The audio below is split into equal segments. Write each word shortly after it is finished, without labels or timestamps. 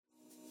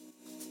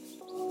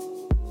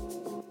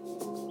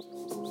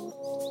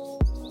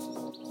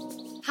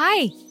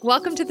Hi,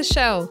 welcome to the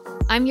show.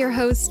 I'm your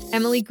host,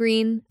 Emily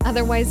Green,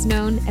 otherwise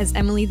known as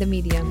Emily the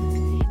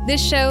Medium.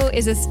 This show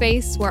is a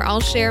space where I'll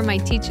share my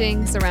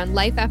teachings around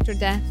life after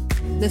death,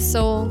 the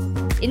soul,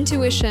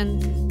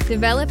 intuition,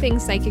 developing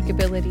psychic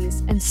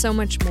abilities, and so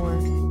much more.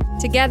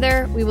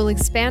 Together, we will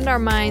expand our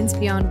minds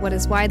beyond what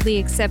is widely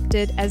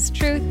accepted as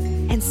truth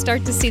and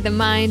start to see the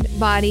mind,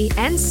 body,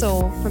 and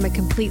soul from a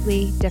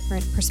completely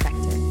different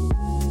perspective.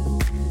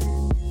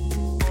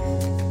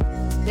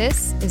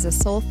 This is a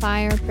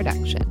Soulfire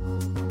production.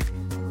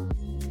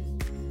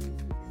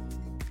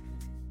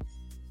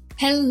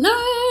 Hello,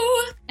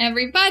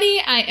 everybody.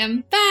 I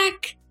am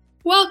back.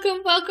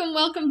 Welcome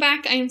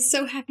back. I am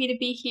so happy to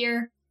be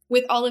here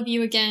with all of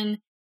you again.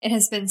 It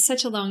has been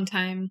such a long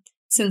time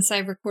since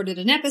I've recorded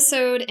an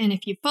episode, and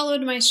if you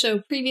followed my show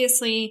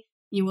previously,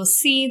 you will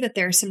see that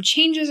there are some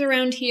changes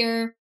around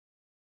here.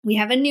 We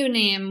have a new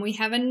name. We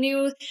have a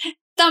new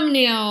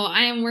thumbnail.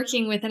 I am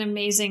working with an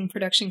amazing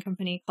production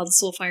company called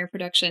Soulfire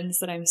Productions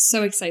that I'm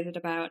so excited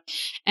about.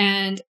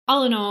 And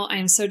all in all, I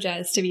am so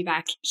jazzed to be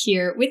back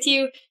here with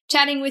you,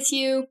 chatting with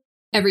you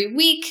every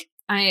week.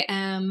 I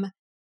am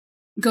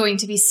going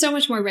to be so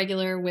much more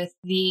regular with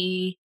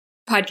the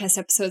podcast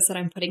episodes that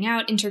I'm putting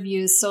out,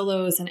 interviews,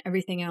 solos, and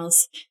everything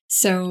else.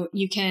 So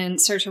you can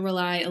start to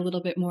rely a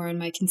little bit more on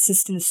my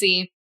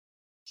consistency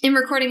in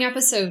recording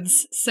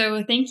episodes.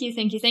 So thank you.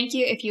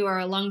 If you are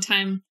a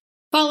longtime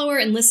follower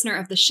and listener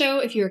of the show,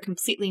 if you are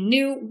completely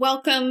new,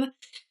 welcome.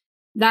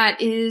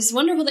 That is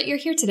wonderful that you're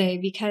here today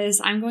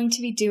because I'm going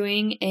to be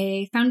doing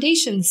a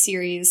foundation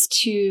series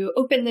to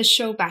open this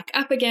show back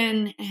up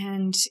again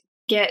and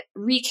get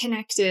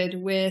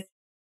reconnected with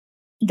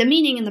the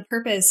meaning and the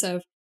purpose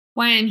of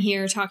why I'm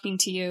here talking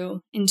to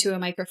you into a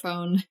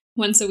microphone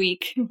once a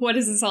week. What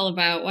is this all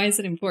about? Why is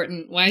it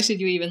important? Why should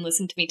you even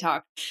listen to me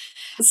talk?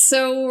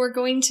 So we're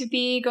going to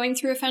be going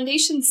through a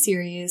foundation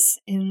series,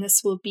 and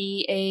this will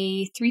be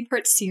a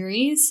 3-part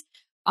series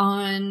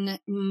on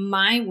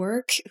my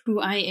work, who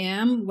I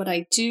am, what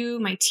I do,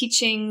 my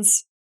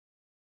teachings,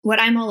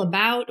 what I'm all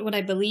about, what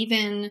I believe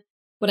in,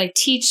 what I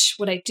teach,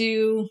 what I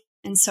do,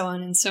 and so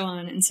on and so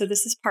on. And so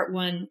this is part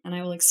 1, and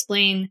I will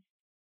explain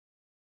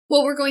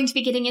what we're going to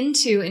be getting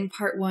into in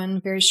part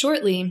 1 very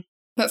shortly.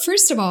 But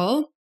first of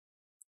all,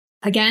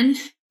 again,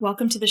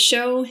 welcome to the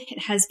show.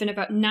 It has been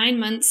about 9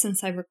 months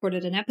since I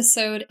recorded an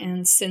episode,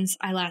 and since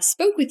I last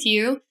spoke with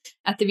you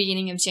at the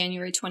beginning of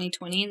January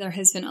 2020, there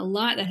has been a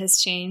lot that has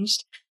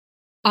changed.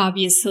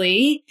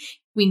 Obviously,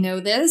 we know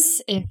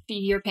this. If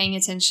you're paying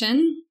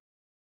attention,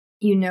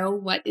 you know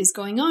what is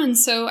going on.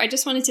 So I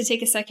just wanted to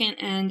take a second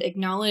and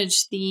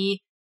acknowledge the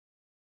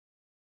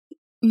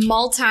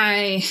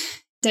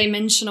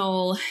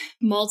multi-dimensional,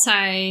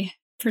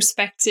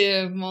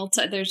 multi-perspective,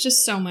 there's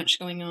just so much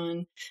going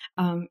on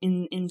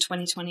in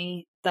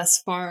 2020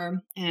 thus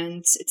far,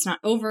 and it's not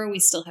over. We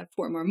still have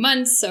 4 more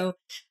months. So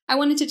I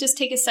wanted to just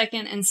take a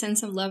second and send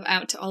some love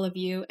out to all of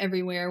you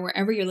everywhere,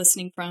 wherever you're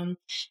listening from,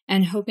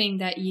 and hoping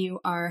that you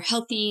are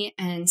healthy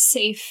and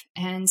safe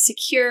and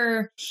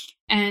secure.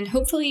 And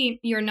hopefully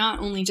you're not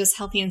only just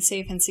healthy and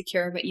safe and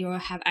secure, but you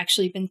have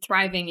actually been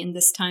thriving in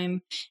this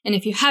time. And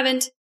if you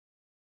haven't,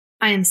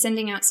 I am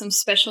sending out some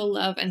special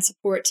love and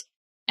support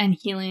and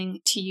healing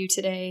to you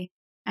today,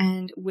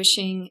 and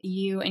wishing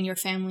you and your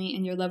family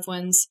and your loved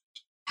ones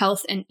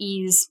health and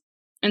ease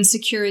and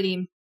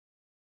security.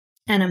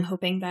 And I'm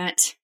hoping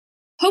that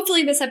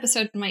hopefully this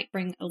episode might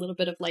bring a little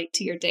bit of light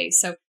to your day.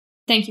 So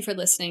thank you for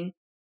listening.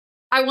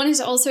 I wanted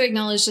to also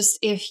acknowledge, just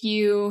if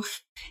you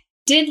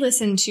did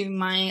listen to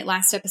my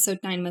last episode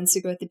 9 months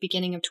ago at the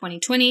beginning of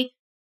 2020,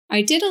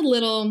 I did a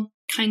little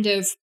kind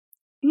of,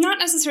 not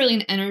necessarily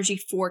an energy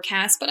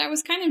forecast, but I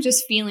was kind of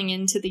just feeling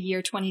into the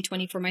year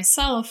 2020 for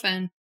myself.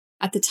 And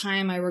at the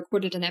time I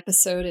recorded an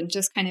episode and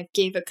just kind of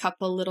gave a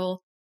couple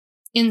little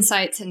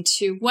insights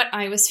into what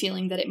I was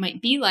feeling that it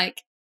might be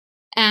like.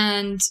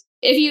 And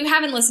if you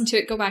haven't listened to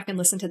it, go back and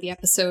listen to the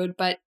episode.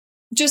 But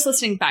just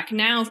listening back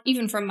now,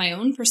 even from my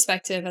own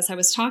perspective, as I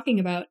was talking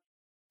about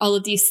all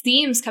of these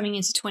themes coming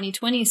into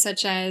 2020,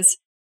 such as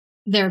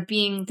there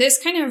being this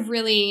kind of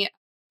really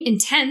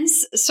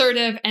intense sort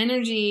of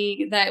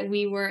energy that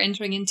we were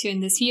entering into in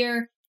this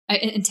year.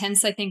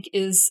 Intense, I think,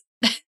 is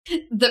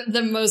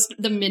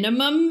the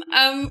minimum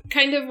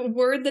kind of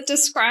word that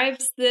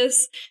describes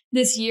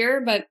this year,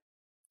 but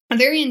a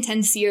very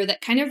intense year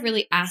that kind of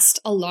really asked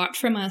a lot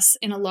from us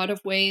in a lot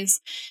of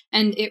ways.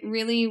 And it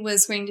really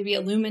was going to be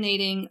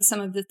illuminating some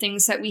of the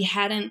things that we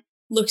hadn't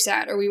looked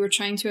at, or we were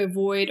trying to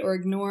avoid or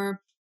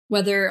ignore,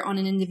 whether on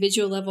an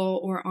individual level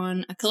or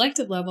on a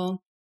collective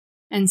level.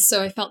 And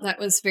so I felt that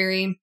was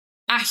very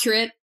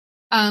accurate,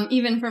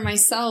 even for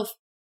myself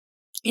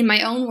in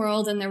my own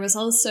world. And there was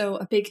also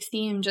a big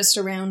theme just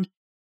around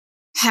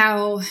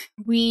how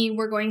we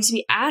were going to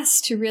be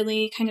asked to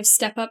really kind of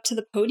step up to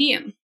the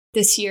podium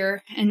this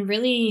year and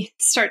really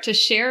start to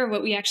share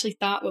what we actually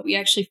thought, what we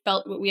actually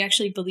felt, what we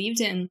actually believed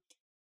in,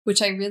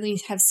 which I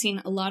really have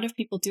seen a lot of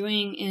people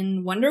doing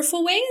in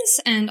wonderful ways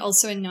and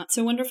also in not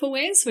so wonderful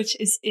ways, which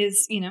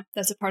is, you know,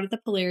 that's a part of the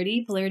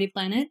polarity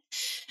planet.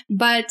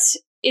 But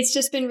it's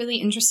just been really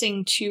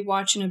interesting to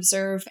watch and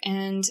observe,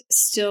 and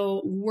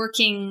still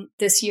working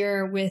this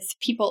year with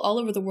people all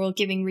over the world,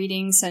 giving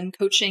readings and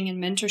coaching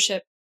and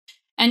mentorship,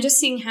 and just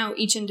seeing how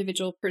each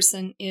individual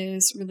person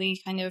is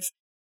really kind of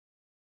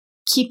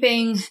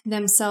keeping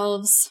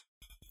themselves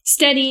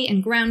steady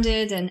and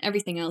grounded and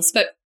everything else.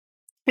 But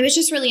it was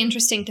just really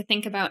interesting to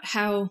think about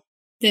how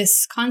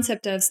this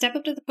concept of step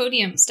up to the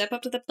podium, step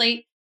up to the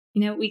plate,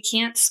 we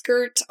can't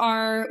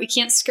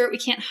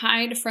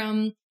hide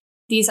from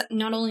these,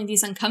 not only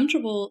these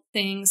uncomfortable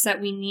things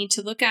that we need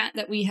to look at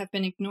that we have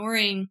been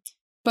ignoring,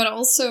 but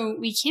also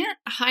we can't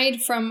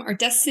hide from our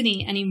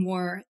destiny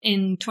anymore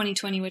in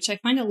 2020, which I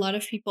find a lot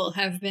of people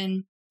have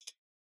been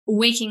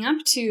waking up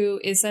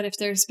to, is that if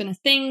there's been a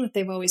thing that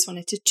they've always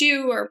wanted to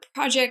do, or a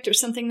project or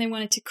something they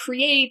wanted to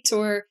create,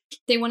 or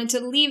they wanted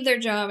to leave their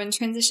job and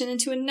transition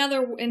into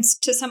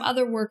some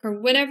other work, or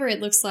whatever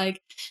it looks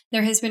like,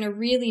 there has been a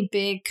really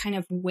big kind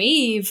of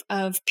wave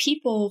of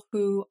people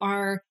who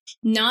are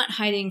not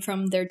hiding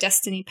from their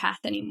destiny path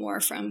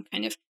anymore, from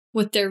kind of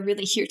what they're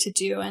really here to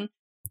do.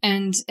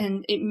 And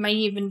it might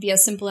even be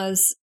as simple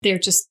as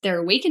they're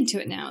awakened to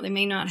it now. They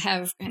may not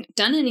have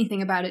done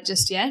anything about it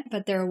just yet,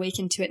 but they're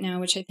awakened to it now,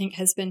 which I think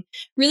has been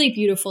really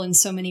beautiful in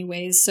so many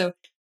ways. So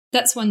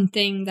that's one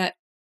thing that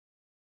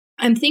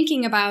I'm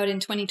thinking about in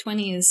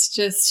 2020, is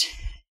just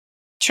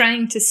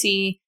trying to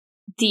see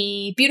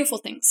the beautiful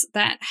things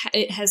that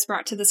it has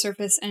brought to the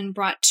surface and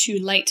brought to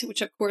light,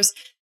 which of course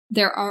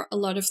there are a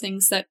lot of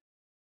things that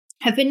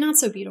have been not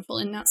so beautiful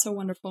and not so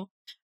wonderful,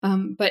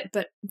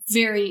 but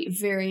very,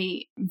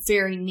 very,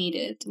 very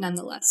needed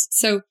nonetheless.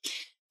 So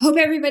hope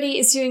everybody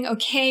is doing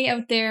okay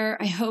out there.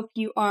 I hope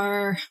you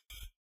are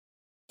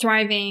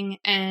thriving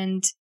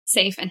and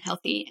safe and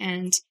healthy,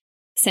 and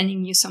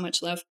sending you so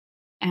much love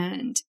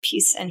and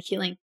peace and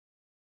healing.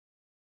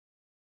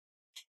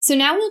 So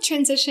now we'll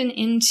transition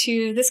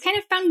into this kind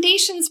of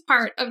foundations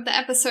part of the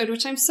episode,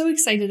 which I'm so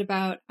excited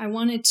about. I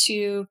wanted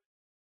to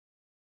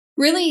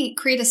really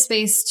create a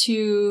space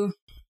to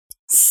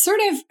sort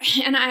of,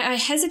 and I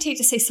hesitate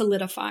to say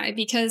solidify,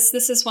 because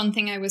this is one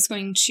thing I was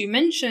going to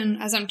mention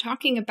as I'm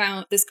talking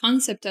about this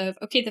concept of,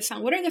 okay,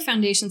 what are the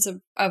foundations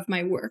of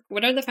my work?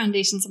 What are the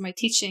foundations of my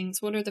teachings?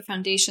 What are the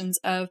foundations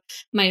of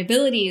my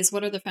abilities?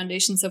 What are the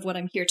foundations of what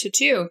I'm here to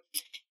do?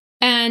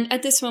 And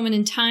at this moment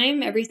in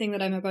time, everything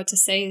that I'm about to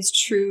say is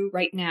true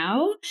right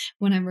now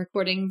when I'm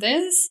recording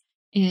this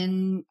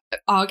in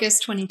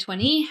August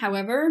 2020.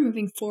 However,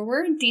 moving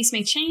forward, these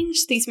may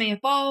change, these may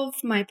evolve,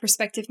 my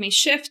perspective may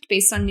shift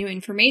based on new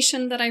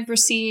information that I've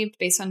received,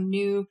 based on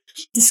new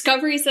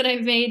discoveries that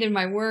I've made in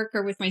my work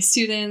or with my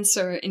students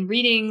or in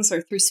readings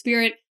or through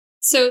spirit.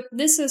 So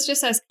this is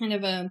just as kind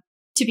of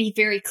to be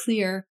very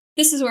clear,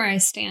 this is where I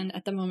stand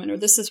at the moment, or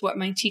this is what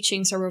my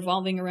teachings are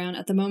revolving around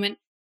at the moment.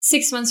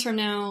 6 months from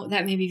now,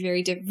 that may be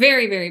very,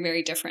 very,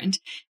 very different,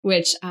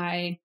 which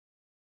I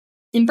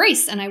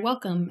embrace and I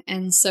welcome.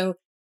 And so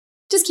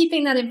just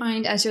keeping that in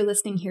mind as you're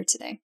listening here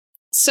today.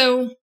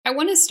 So I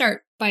want to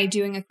start by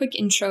doing a quick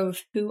intro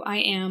of who I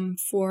am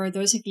for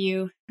those of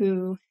you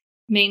who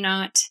may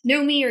not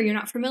know me, or you're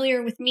not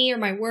familiar with me or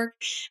my work.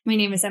 My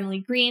name is Emily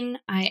Green.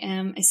 I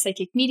am a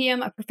psychic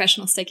medium, a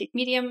professional psychic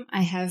medium.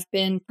 I have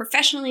been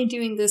professionally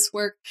doing this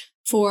work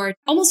for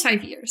almost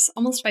 5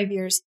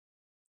 years,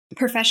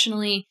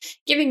 professionally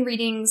giving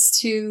readings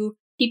to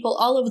people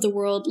all over the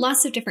world,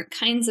 lots of different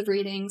kinds of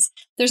readings.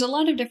 There's a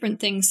lot of different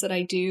things that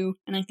I do,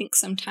 and I think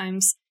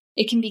sometimes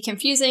it can be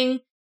confusing.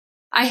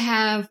 I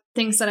have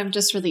things that I'm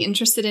just really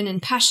interested in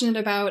and passionate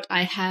about.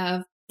 I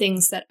have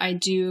things that I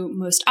do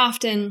most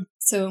often,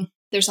 so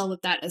there's all of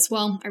that as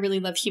well. I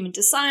really love human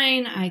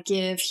design. I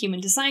give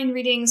human design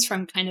readings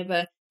from kind of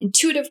a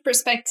intuitive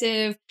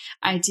perspective.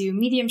 I do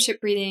mediumship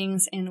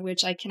readings in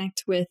which I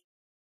connect with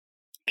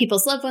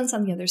people's loved ones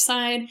on the other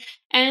side,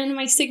 and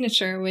my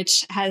signature,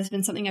 which has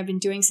been something I've been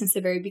doing since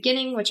the very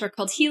beginning, which are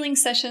called healing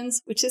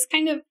sessions, which is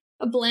kind of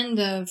a blend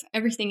of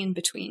everything in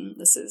between.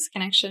 This is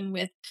connection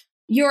with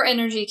your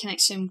energy,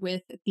 connection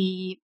with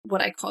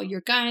what I call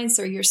your guides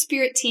or your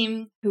spirit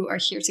team, who are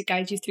here to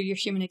guide you through your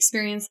human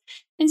experience,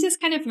 and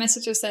just kind of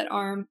messages that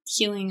are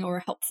healing or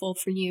helpful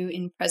for you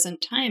in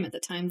present time at the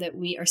time that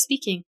we are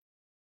speaking.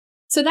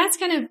 So that's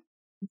kind of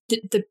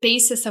the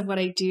basis of what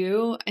I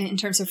do in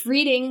terms of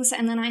readings.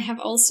 And then I have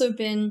also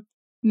been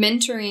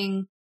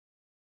mentoring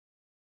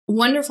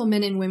wonderful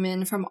men and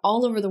women from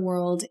all over the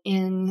world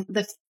in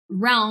the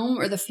realm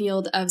or the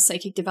field of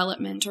psychic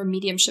development or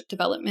mediumship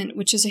development,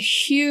 which is a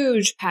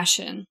huge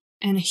passion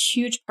and a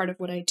huge part of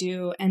what I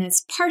do. And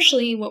it's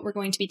partially what we're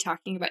going to be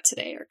talking about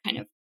today, or kind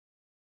of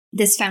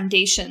this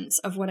foundations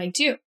of what I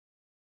do.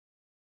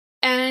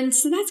 And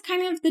so that's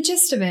kind of the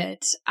gist of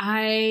it.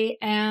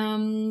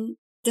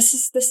 This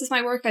is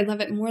my work. I love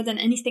it more than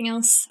anything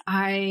else.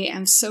 I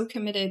am so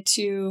committed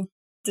to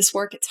this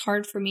work. It's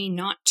hard for me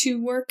not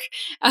to work.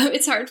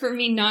 It's hard for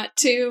me not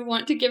to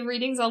want to give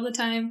readings all the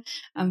time.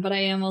 But I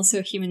am also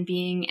a human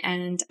being,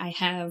 and I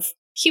have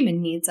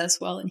human needs as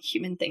well, and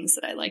human things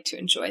that I like to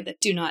enjoy that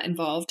do not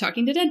involve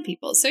talking to dead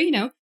people. So,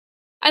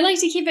 I like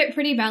to keep it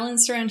pretty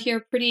balanced around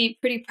here, pretty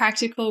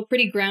practical,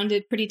 pretty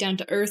grounded, pretty down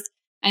to earth.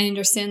 I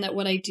understand that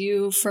what I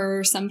do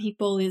for some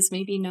people is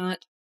maybe not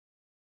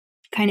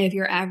kind of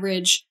your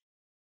average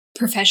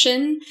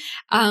profession.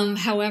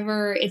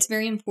 However, it's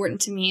very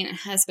important to me, and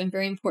it has been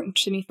very important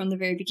to me from the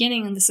very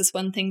beginning. And this is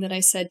one thing that I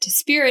said to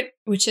Spirit,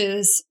 which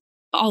is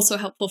also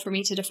helpful for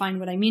me to define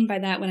what I mean by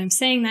that when I'm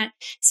saying that.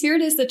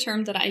 Spirit is the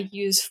term that I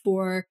use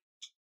for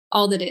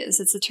all that is.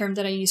 It's the term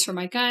that I use for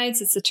my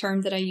guides. It's the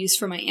term that I use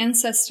for my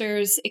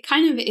ancestors. It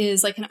kind of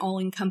is like an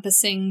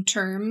all-encompassing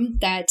term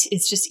that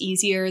is just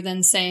easier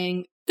than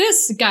saying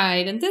this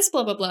guide and this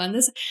blah blah blah and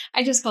this.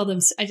 I just call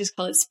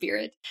it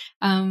Spirit.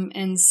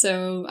 And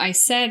so I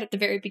said at the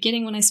very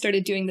beginning when I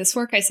started doing this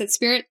work, I said,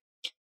 Spirit,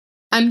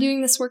 I'm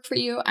doing this work for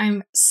you.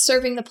 I'm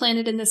serving the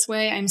planet in this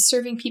way. I'm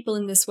serving people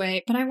in this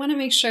way, but I want to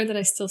make sure that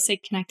I still stay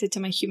connected to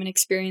my human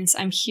experience.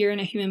 I'm here in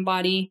a human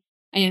body.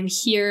 I am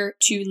here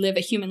to live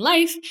a human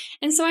life.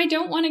 And so I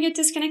don't want to get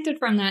disconnected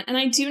from that. And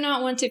I do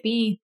not want to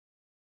be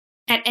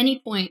at any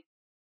point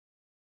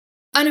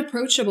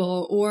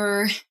unapproachable,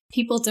 or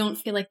people don't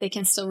feel like they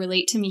can still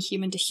relate to me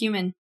human to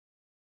human.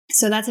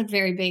 So that's a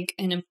very big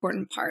and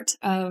important part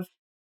of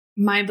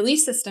my belief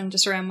system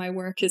just around my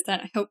work, is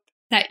that I hope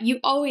that you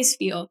always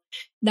feel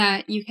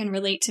that you can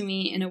relate to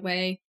me in a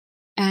way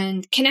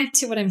and connect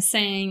to what I'm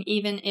saying,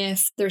 even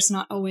if there's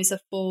not always a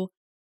full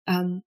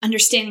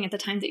understanding at the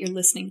time that you're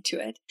listening to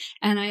it.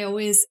 And I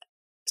always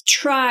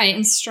try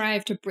and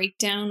strive to break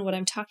down what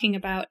I'm talking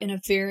about in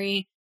a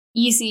very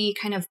easy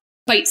kind of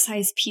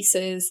bite-sized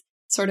pieces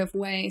sort of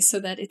way, so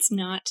that it's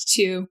not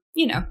too,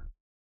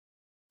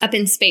 up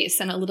in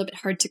space and a little bit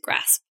hard to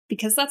grasp.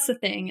 Because that's the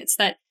thing. It's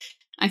that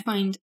I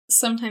find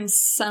sometimes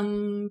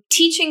some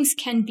teachings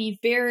can be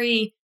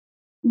very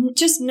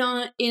just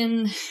not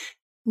in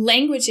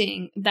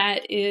languaging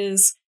that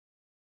is,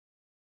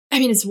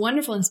 it's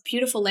wonderful and it's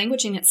beautiful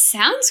languaging. It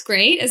sounds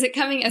great as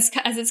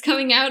it's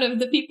coming out of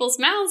the people's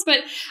mouths, but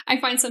I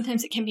find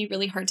sometimes it can be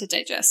really hard to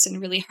digest and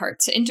really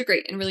hard to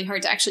integrate and really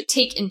hard to actually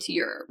take into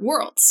your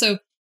world. So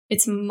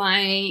it's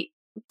my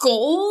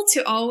goal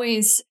to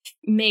always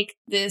make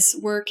this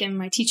work and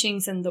my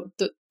teachings and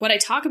the what I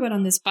talk about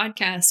on this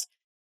podcast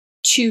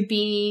to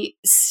be,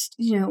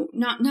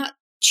 not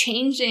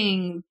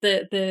changing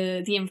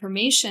the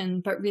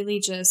information, but really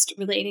just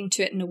relating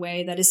to it in a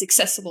way that is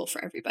accessible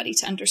for everybody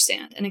to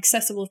understand and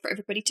accessible for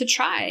everybody to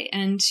try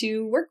and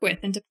to work with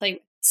and to play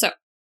with. So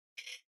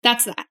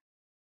that's that.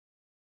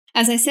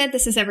 As I said,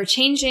 this is ever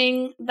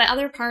changing. The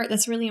other part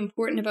that's really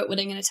important about what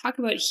I'm going to talk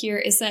about here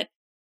is that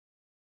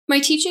my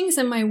teachings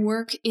and my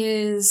work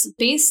is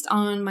based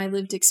on my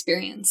lived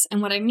experience.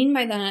 And what I mean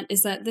by that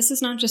is that this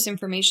is not just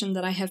information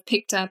that I have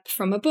picked up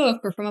from a book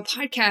or from a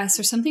podcast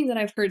or something that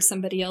I've heard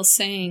somebody else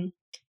saying.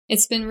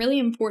 It's been really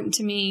important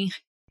to me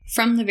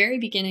from the very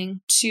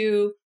beginning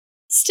to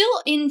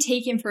still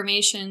intake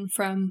information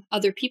from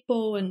other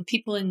people and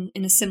people in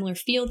a similar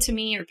field to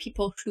me, or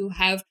people who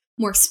have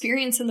more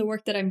experience in the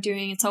work that I'm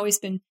doing. It's always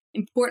been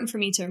important for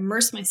me to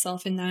immerse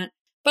myself in that,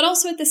 but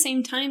also at the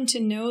same time to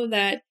know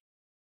that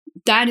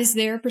that is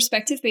their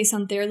perspective based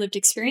on their lived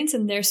experience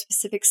and their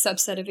specific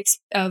subset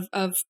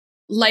of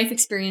life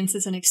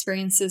experiences and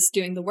experiences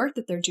doing the work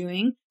that they're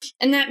doing.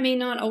 And that may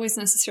not always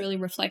necessarily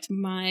reflect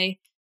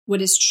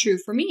what is true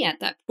for me at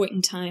that point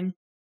in time.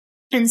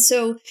 And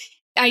so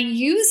I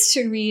used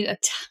to read a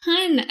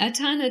ton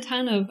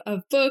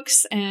of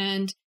books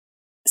and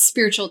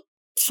spiritual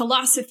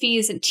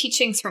philosophies and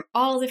teachings from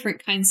all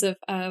different kinds of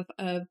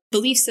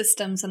belief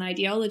systems and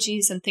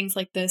ideologies and things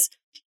like this.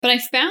 But I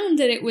found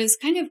that it was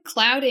kind of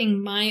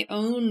clouding my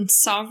own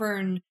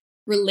sovereign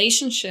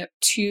relationship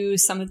to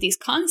some of these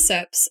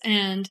concepts,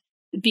 and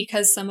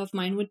because some of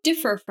mine would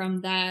differ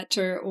from that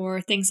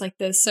or things like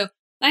this. So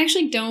I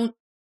actually don't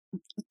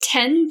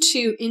tend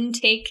to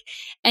intake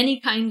any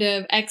kind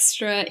of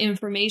extra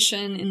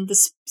information in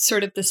this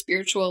sort of the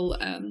spiritual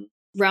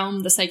realm,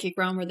 the psychic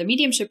realm, or the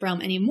mediumship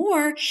realm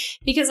anymore,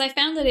 because I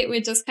found that it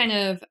would just kind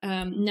of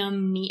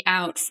numb me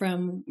out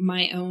from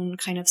my own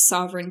kind of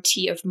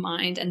sovereignty of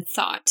mind and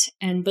thought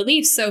and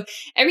beliefs. So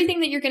everything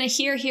that you're going to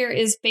hear here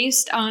is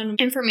based on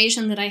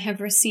information that I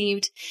have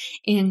received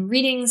in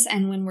readings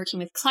and when working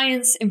with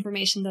clients,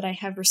 information that I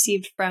have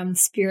received from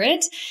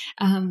Spirit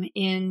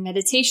in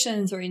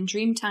meditations or in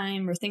dream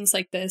time or things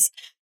like this,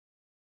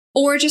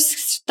 or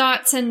just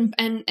thoughts and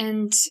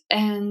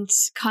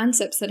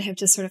concepts that have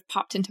just sort of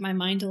popped into my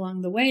mind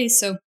along the way.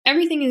 So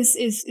everything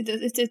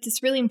it's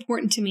really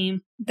important to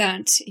me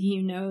that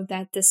you know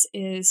that this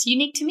is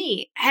unique to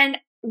me. And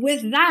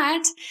with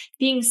that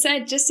being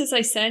said, just as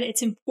I said,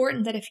 it's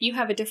important that if you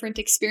have a different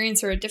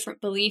experience or a different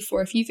belief,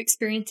 or if you've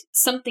experienced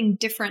something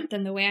different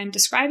than the way I'm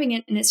describing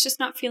it, and it's just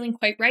not feeling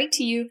quite right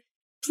to you,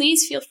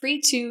 please feel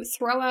free to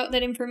throw out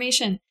that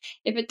information.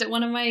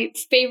 One of my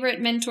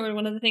favorite mentors,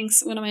 one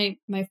of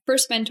my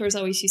first mentors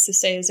always used to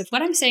say is, if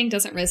what I'm saying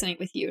doesn't resonate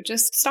with you,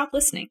 just stop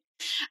listening.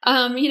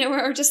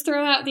 Or just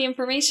throw out the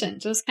information,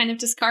 just kind of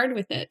discard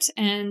with it.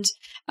 And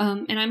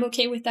I'm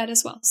okay with that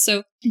as well.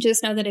 So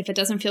just know that if it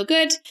doesn't feel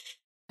good,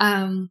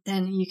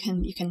 then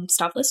you can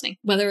stop listening,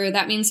 whether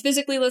that means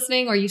physically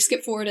listening or you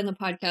skip forward in the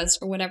podcast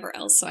or whatever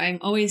else. So I'm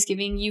always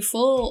giving you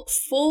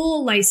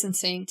full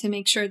licensing to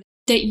make sure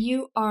that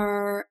you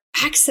are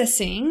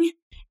accessing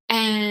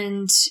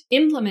and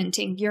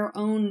implementing your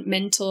own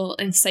mental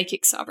and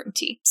psychic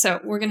sovereignty. So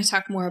we're going to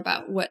talk more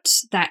about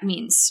what that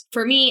means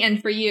for me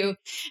and for you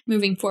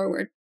moving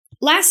forward.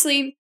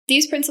 Lastly,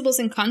 these principles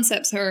and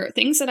concepts are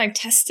things that I've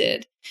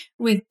tested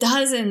with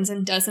dozens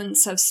and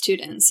dozens of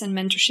students and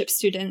mentorship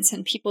students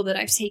and people that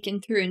I've taken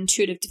through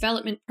intuitive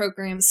development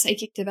programs,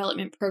 psychic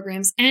development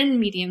programs, and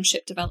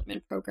mediumship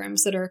development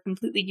programs that are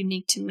completely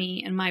unique to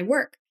me and my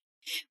work,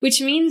 which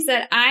means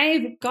that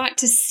I've got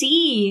to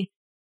see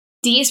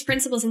these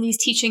principles and these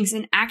teachings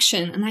in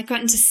action. And I've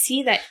gotten to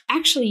see that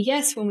actually,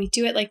 yes, when we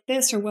do it like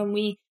this, or when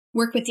we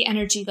work with the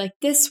energy like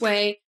this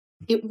way,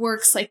 it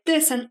works like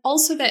this. And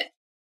also that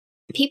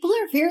people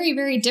are very,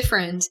 very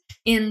different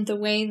in the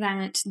way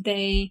that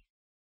they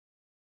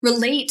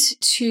relate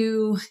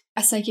to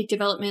a psychic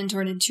development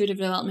or an intuitive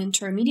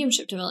development or a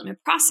mediumship development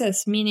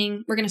process,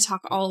 meaning we're going to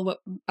talk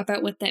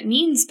about what that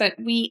means. But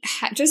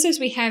just as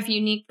we have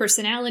unique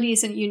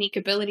personalities and unique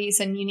abilities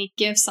and unique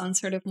gifts on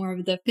sort of more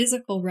of the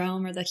physical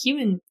realm or the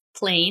human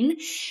plane,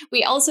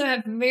 we also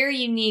have very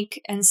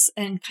unique and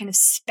kind of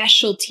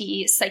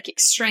specialty psychic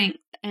strength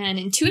and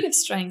intuitive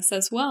strengths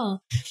as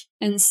well.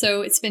 And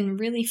so it's been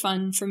really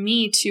fun for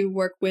me to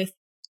work with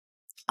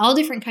all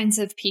different kinds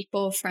of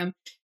people from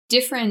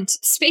different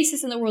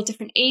spaces in the world,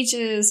 different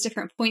ages,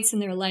 different points in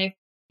their life,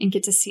 and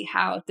get to see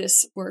how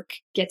this work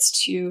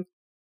gets to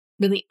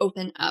really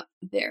open up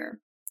their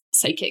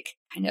psychic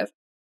kind of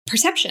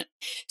perception.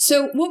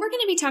 So what we're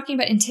going to be talking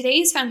about in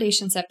today's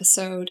Foundations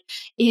episode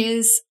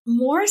is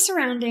more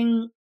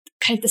surrounding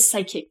kind of the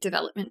psychic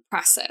development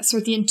process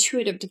or the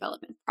intuitive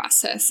development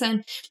process.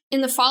 And in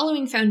the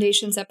following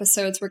Foundations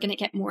episodes, we're going to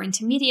get more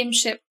into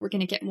mediumship. We're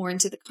going to get more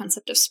into the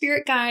concept of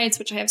spirit guides,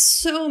 which I have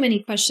so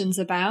many questions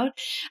about.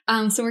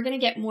 So we're going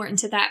to get more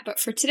into that. But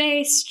for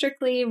today,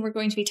 strictly, we're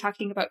going to be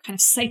talking about kind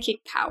of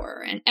psychic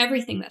power and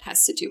everything that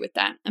has to do with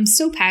that. I'm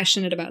so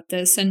passionate about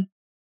this, and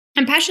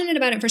I'm passionate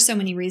about it for so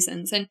many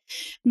reasons. And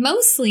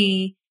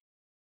mostly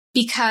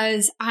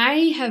because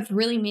I have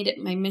really made it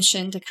my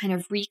mission to kind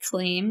of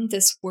reclaim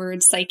this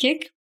word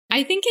psychic.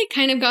 I think it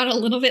kind of got a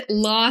little bit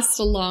lost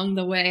along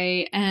the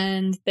way,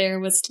 and there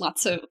was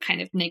lots of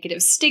kind of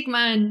negative stigma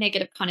and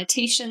negative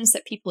connotations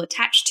that people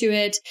attach to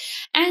it.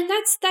 And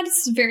that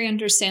is very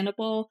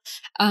understandable.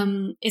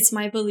 It's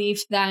my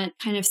belief that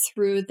kind of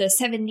through the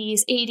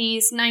 70s,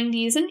 80s,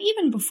 90s, and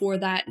even before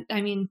that,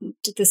 I mean,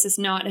 this is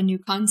not a new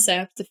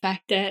concept. The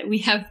fact that we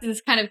have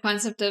this kind of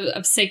concept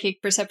of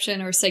psychic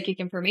perception or psychic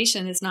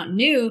information is not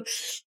new.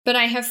 But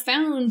I have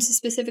found,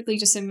 specifically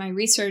just in my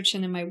research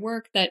and in my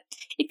work, that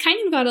it kind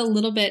of got a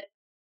little bit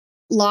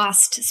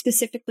lost,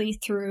 specifically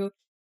through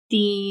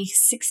the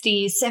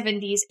 60s,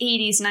 70s,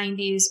 80s,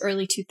 90s,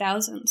 early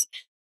 2000s.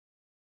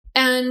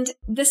 And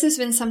this has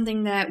been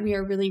something that we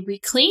are really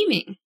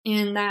reclaiming,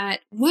 in that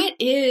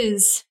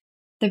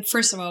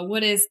first of all,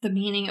 what is the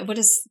meaning of what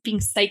does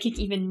being psychic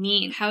even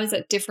mean? How does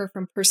that differ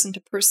from person to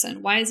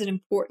person? Why is it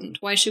important?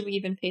 Why should we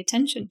even pay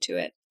attention to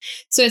it?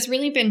 So it's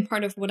really been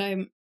part of what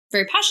I'm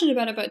very passionate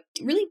about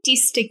really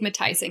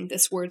destigmatizing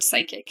this word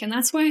psychic. And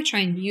that's why I try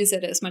and use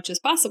it as much as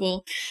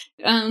possible.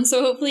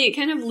 So hopefully it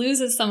kind of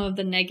loses some of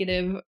the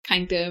negative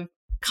kind of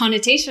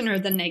connotation or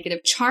the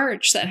negative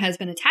charge that has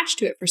been attached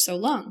to it for so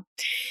long.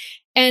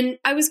 And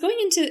I was going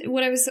into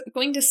what I was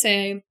going to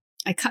say.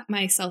 I cut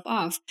myself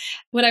off.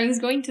 What I was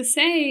going to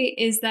say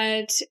is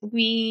that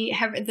we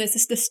have the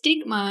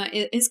stigma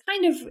is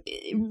kind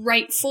of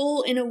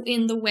rightful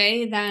in the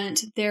way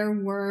that there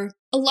were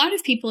a lot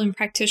of people and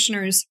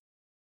practitioners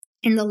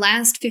in the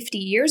last 50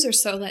 years or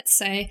so, let's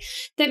say,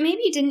 that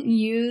maybe didn't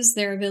use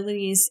their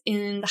abilities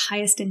in the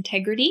highest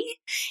integrity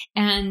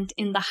and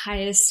in the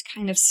highest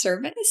kind of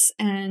service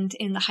and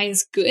in the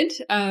highest good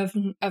of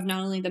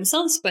not only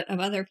themselves, but of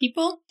other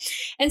people.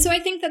 And so I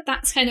think that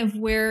that's kind of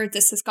where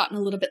this has gotten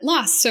a little bit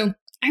lost. So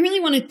I really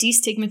want to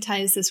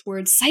destigmatize this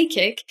word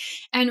psychic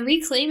and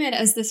reclaim it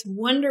as this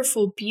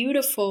wonderful,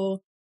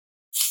 beautiful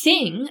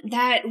thing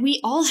that we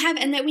all have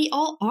and that we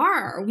all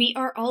are. We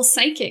are all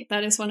psychic.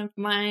 That is one of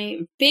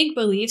my big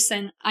beliefs.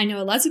 And I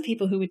know lots of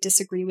people who would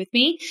disagree with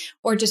me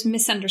or just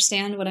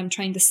misunderstand what I'm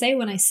trying to say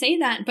when I say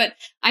that. But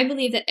I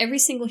believe that every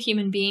single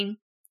human being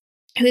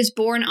who is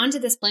born onto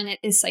this planet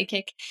is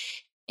psychic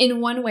in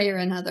one way or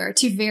another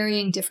to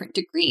varying different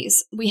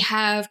degrees. We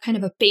have kind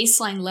of a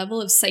baseline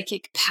level of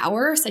psychic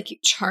power,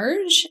 psychic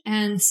charge,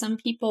 and some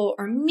people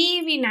are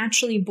maybe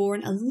naturally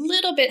born a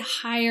little bit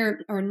higher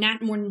or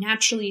more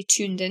naturally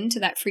tuned into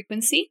that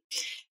frequency.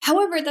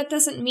 However, that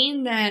doesn't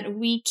mean that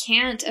we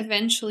can't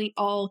eventually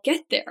all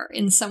get there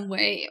in some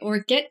way or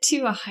get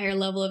to a higher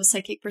level of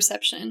psychic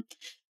perception.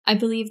 I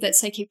believe that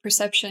psychic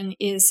perception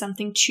is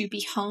something to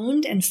be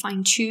honed and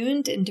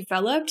fine-tuned and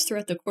developed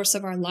throughout the course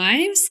of our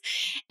lives.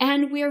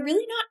 And we are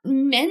really not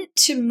meant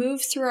to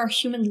move through our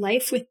human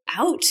life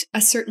without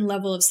a certain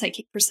level of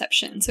psychic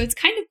perception. So it's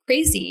kind of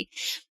crazy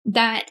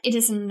that it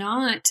is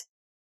not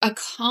a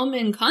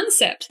common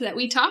concept that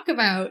we talk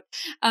about.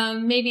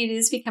 Maybe it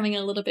is becoming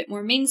a little bit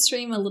more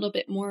mainstream, a little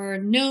bit more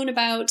known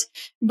about,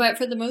 but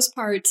for the most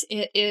part,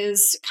 it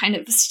is kind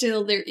of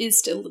there is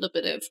still a little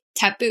bit of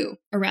taboo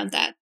around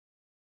that.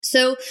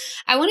 So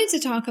I wanted to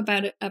talk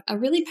about a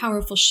really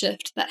powerful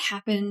shift that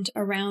happened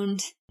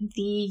around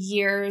the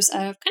years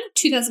of kind of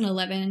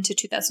 2011 to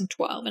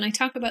 2012. And I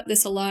talk about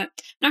this a lot.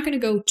 I'm not going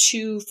to go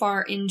too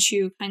far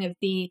into kind of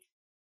the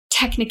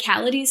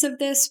technicalities of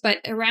this, but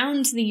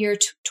around the year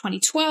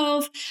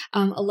 2012,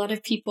 a lot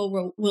of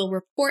people will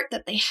report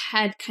that they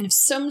had kind of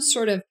some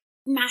sort of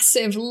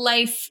massive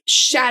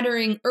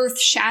life-shattering,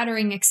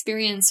 earth-shattering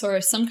experience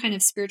or some kind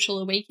of spiritual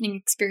awakening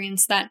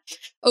experience that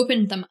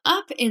opened them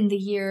up in the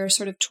year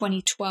sort of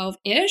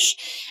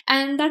 2012-ish.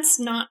 And that's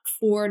not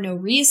for no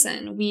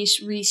reason.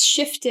 We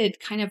shifted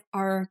kind of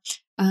our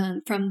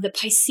from the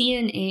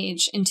Piscean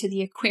age into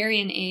the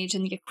Aquarian age,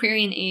 and the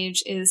Aquarian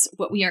age is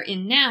what we are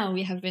in now.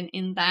 We have been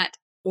in that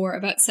for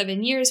about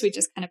 7 years. We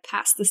just kind of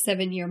passed the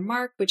 7-year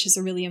mark, which is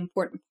a really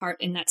important part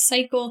in that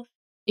cycle.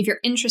 If you're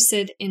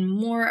interested in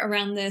more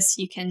around this,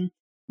 you can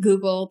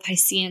Google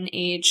Piscean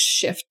age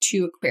shift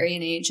to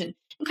Aquarian age and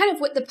kind of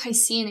what the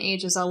Piscean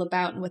age is all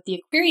about and what the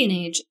Aquarian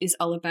age is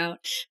all about.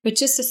 But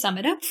just to sum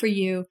it up for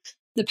you,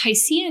 the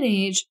Piscean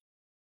age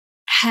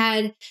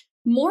had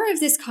more of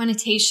this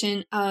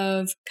connotation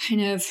of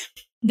kind of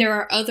there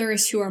are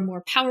others who are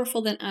more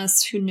powerful than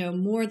us, who know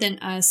more than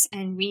us,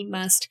 and we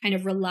must kind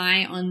of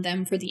rely on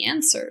them for the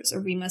answers,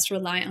 or we must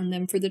rely on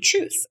them for the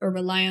truth, or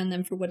rely on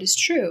them for what is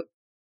true.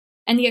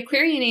 And the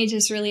Aquarian age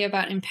is really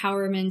about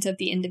empowerment of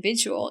the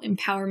individual,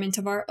 empowerment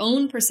of our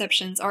own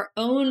perceptions, our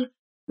own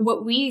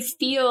what we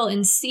feel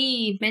and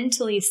see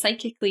mentally,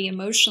 psychically,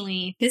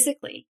 emotionally,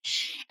 physically.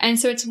 And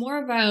so it's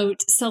more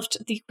about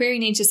the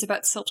Aquarian age is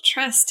about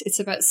self-trust. It's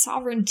about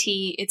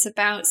sovereignty. It's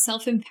about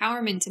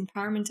self-empowerment,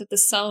 empowerment of the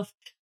self,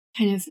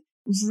 kind of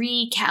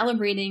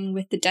recalibrating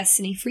with the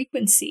destiny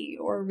frequency,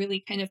 or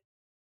really kind of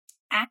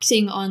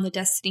acting on the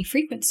destiny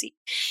frequency.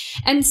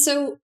 And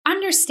so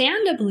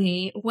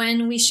understandably,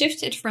 when we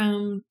shifted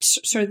from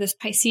sort of this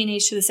Piscean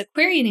age to this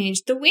Aquarian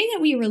age, the way that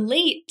we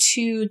relate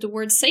to the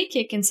word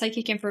psychic and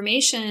psychic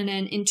information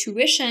and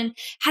intuition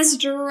has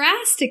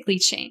drastically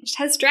changed.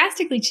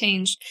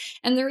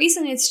 And the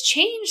reason it's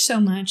changed so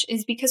much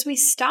is because we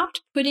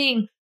stopped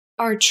putting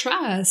our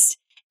trust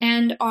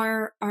and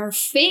our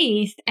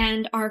faith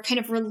and our kind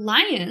of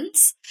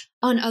reliance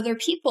on other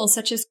people,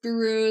 such as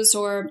gurus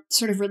or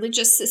sort of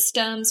religious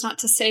systems. Not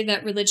to say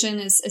that religion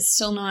is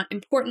still not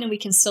important and we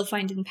can still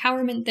find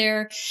empowerment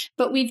there,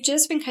 but we've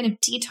just been kind of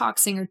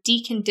detoxing or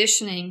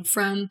deconditioning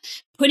from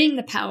putting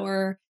the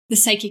power, the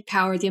psychic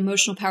power, the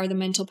emotional power, the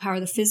mental power,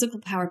 the physical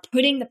power,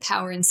 putting the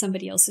power in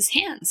somebody else's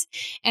hands.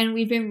 And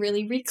we've been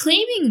really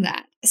reclaiming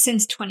that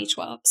since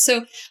 2012.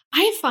 So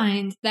I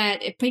find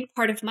that a big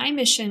part of my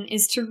mission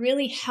is to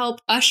really help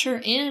usher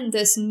in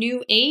this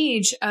new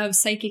age of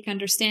psychic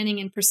understanding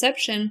and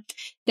perception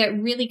that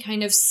really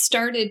kind of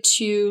started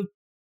to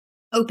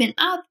open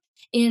up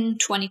in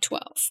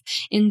 2012,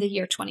 in the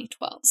year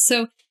 2012.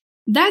 So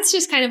that's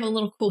just kind of a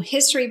little cool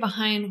history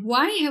behind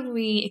why have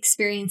we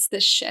experienced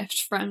this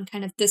shift from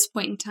kind of this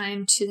point in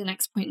time to the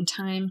next point in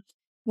time.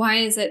 Why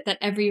is it that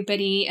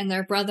everybody and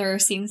their brother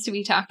seems to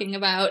be talking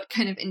about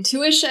kind of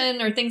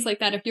intuition or things like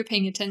that, if you're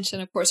paying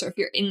attention, of course, or if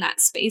you're in that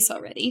space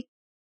already.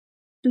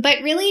 But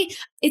really,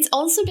 it's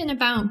also been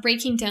about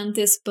breaking down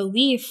this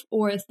belief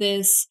or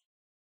this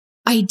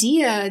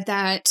idea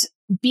that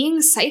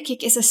being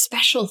psychic is a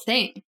special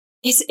thing.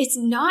 It's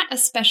not a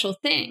special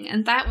thing.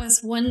 And that was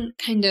one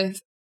kind of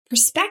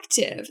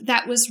perspective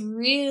that was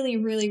really,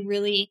 really,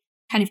 really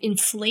kind of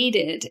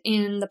inflated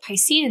in the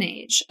Piscean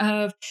age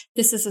of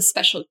this is a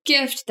special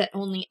gift that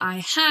only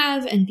I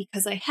have. And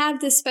because I have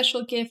this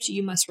special gift,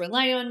 you must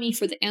rely on me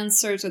for the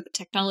answers or the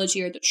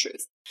technology or the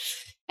truth.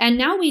 And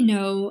now we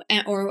know,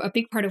 or a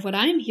big part of what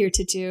I'm here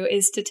to do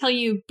is to tell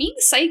you being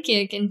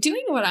psychic and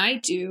doing what I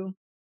do,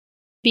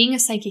 being a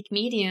psychic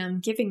medium,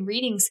 giving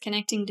readings,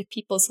 connecting to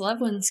people's loved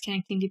ones,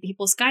 connecting to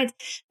people's guides,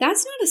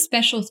 that's not a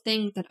special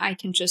thing that I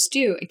can just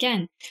do.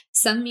 Again,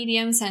 some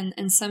mediums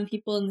and some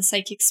people in the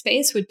psychic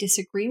space would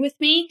disagree with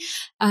me,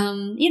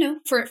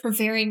 for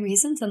varying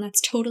reasons, and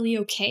that's totally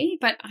okay.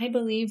 But I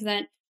believe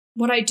that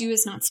what I do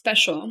is not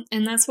special.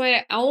 And that's why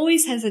I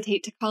always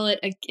hesitate to call it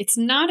it's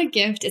not a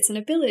gift, it's an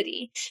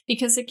ability.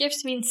 Because a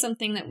gift means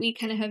something that we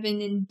kind of have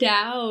been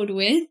endowed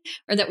with,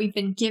 or that we've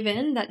been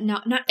given, that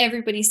not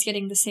everybody's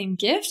getting the same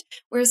gift.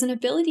 Whereas an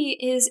ability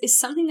is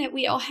something that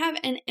we all have,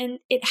 and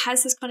it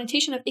has this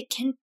connotation of it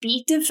can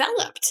be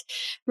developed,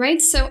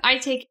 right? So I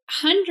take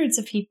hundreds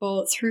of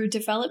people through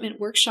development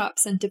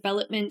workshops and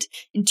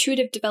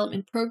intuitive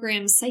development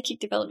programs, psychic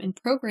development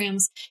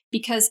programs,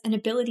 because an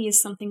ability is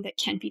something that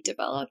can be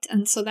developed.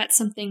 And so that's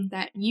something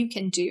that you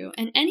can do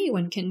and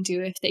anyone can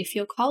do if they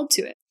feel called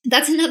to it.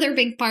 That's another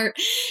big part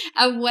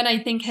of what I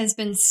think has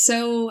been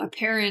so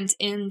apparent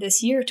in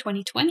this year,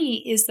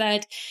 2020, is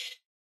that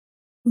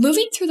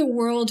moving through the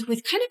world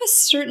with kind of a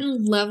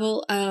certain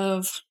level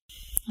of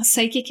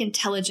psychic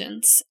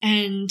intelligence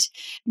and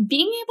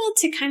being able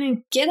to kind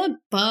of get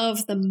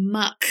above the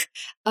muck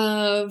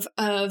of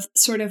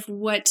sort of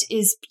what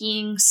is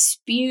being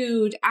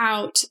spewed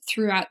out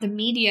throughout the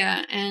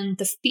media, and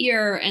the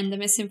fear and the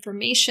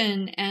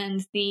misinformation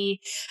and the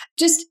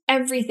just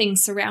everything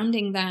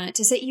surrounding that,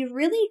 is that you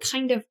really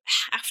kind of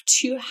have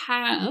to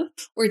have,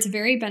 or it's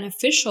very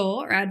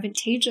beneficial or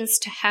advantageous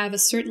to have, a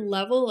certain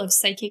level of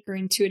psychic or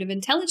intuitive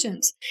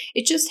intelligence.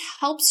 It just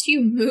helps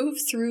you move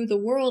through the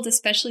world,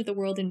 especially the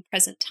world in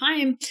present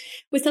time,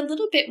 with a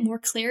little bit more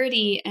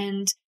clarity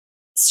and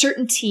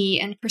certainty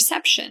and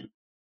perception.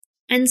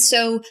 And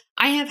so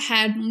I have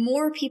had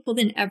more people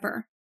than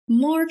ever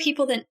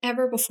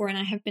before, and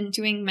I have been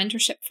doing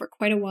mentorship for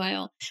quite a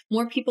while,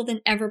 more people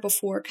than ever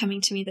before coming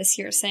to me this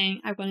year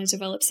saying, I want to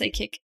develop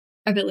psychic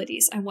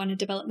abilities. I want to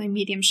develop my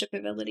mediumship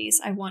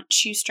abilities. I want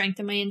to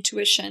strengthen my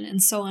intuition,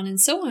 and so on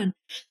and so on.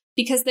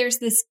 Because there's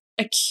this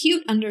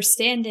acute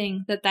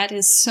understanding that that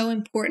is so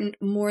important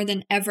more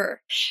than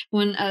ever.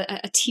 When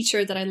a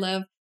teacher that I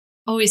love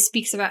always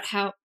speaks about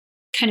how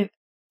kind of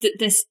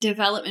this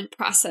development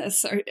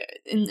process, or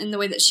in the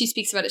way that she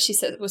speaks about it, she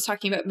was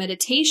talking about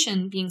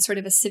meditation being sort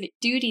of a civic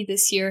duty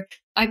this year.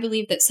 I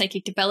believe that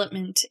psychic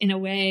development, in a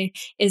way,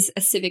 is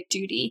a civic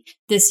duty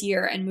this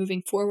year and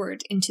moving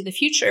forward into the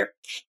future,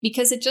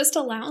 because it just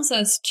allows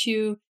us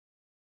to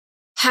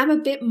have a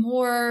bit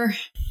more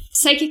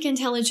psychic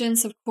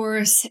intelligence. Of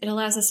course, it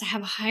allows us to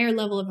have a higher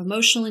level of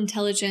emotional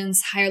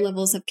intelligence, higher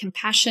levels of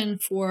compassion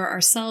for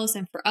ourselves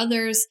and for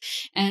others,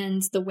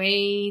 and the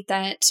way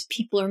that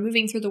people are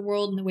moving through the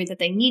world in the way that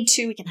they need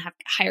to. We can have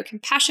higher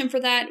compassion for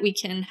that. We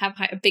can have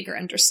a bigger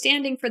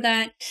understanding for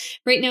that.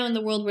 Right now in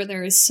the world where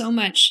there is so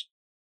much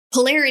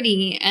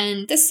polarity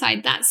and this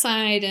side, that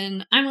side,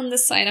 and I'm on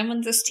this side, I'm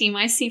on this team,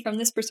 I see from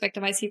this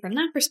perspective, I see from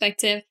that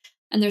perspective,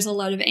 and there's a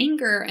lot of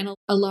anger and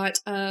a lot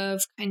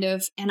of kind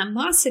of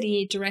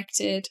animosity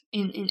directed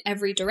in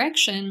every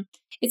direction,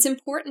 it's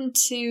important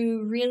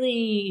to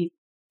really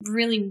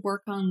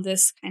work on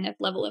this kind of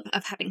level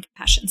of having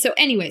compassion. So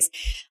anyways,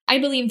 I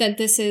believe that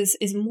this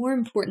is more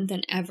important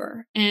than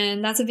ever.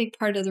 And that's a big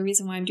part of the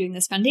reason why I'm doing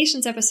this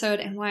Foundations episode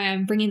and why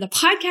I'm bringing the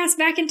podcast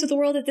back into the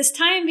world at this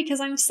time,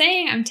 because I'm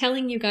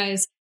telling you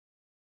guys,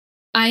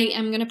 I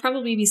am going to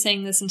probably be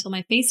saying this until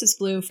my face is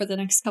blue for the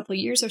next couple of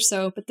years or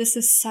so, but this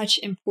is such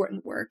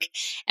important work.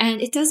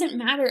 And it doesn't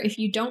matter if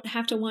you don't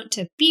have to want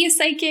to be a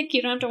psychic,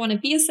 you don't have to want to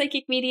be a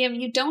psychic medium,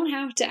 you don't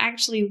have to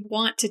actually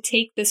want to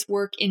take this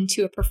work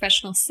into a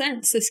professional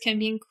sense. This can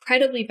be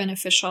incredibly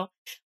beneficial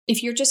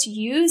if you're just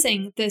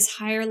using this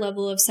higher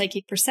level of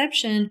psychic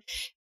perception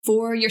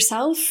for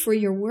yourself, for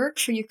your work,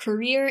 for your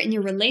career, in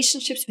your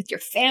relationships with your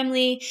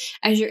family,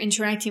 as you're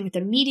interacting with the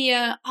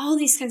media, all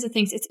these kinds of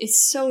things. It's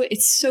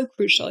so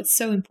crucial. It's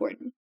so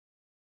important.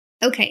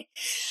 Okay.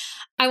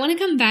 I want to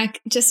come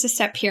back just a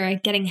step here. I'm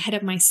getting ahead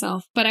of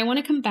myself, but I want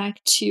to come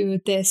back to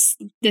this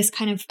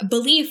kind of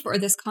belief or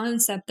this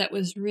concept that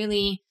was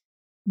really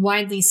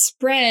widely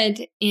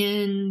spread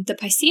in the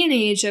Piscean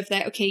age of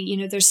that, okay,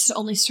 there's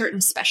only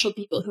certain special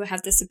people who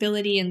have this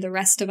ability and the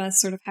rest of us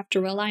sort of have to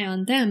rely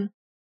on them.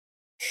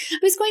 I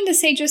was going to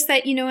say just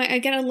that, I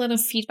get a lot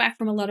of feedback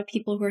from a lot of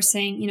people who are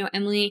saying,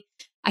 Emily,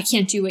 I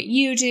can't do what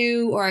you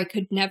do, or I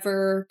could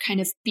never kind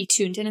of be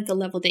tuned in at the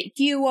level that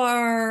you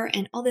are,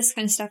 and all this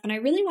kind of stuff. And I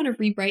really want to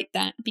rewrite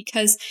that,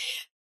 because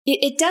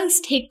it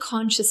does take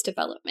conscious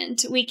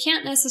development. We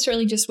can't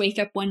necessarily just wake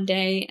up one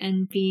day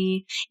and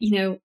be,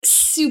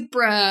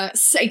 supra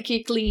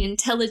psychically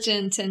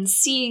intelligent and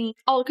seeing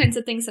all kinds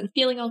of things and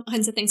feeling all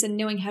kinds of things and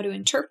knowing how to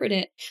interpret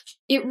it.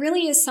 It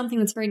really is something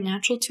that's very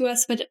natural to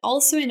us, but it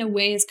also in a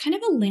way is kind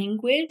of a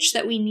language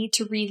that we need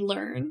to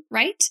relearn,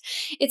 right?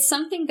 It's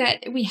something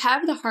that we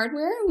have the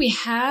hardware, we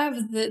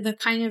have the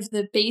kind of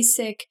the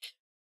basic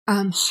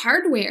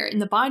hardware in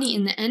the body,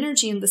 in the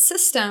energy, in the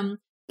system,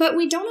 but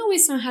we don't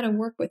always know how to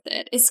work with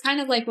it. It's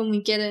kind of like when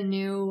we get a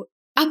new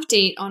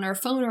update on our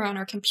phone or on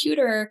our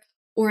computer,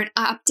 or an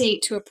update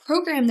to a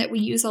program that we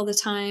use all the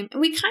time. And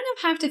we kind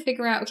of have to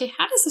figure out, okay,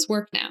 how does this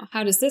work now?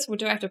 What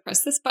do I have to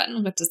press this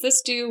button? What does this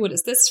do? What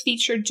does this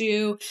feature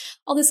do?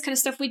 All this kind of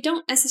stuff. We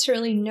don't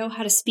necessarily know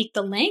how to speak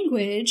the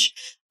language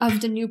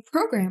of the new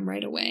program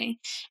right away.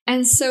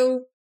 And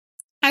so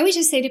I would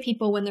just say to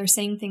people when they're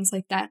saying things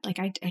like that, like,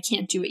 I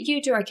can't do what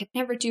you do, I could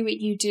never do what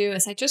you do,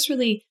 as I just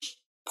really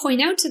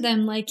point out to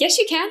them, like, yes,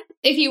 you can.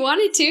 If you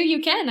wanted to,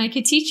 you can. I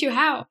could teach you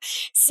how.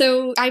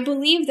 So I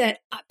believe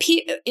that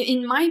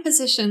in my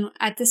position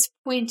at this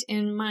point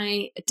in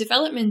my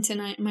development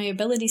and my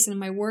abilities and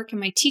my work and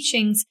my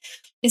teachings,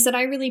 is that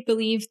I really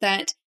believe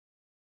that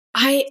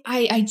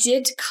I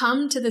did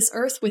come to this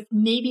earth with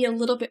maybe a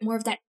little bit more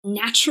of that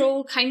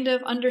natural kind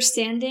of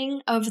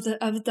understanding of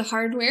the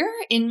hardware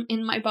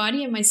in my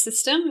body and my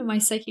system and my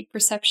psychic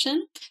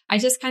perception. I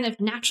just kind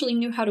of naturally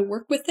knew how to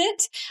work with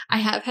it. I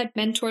have had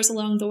mentors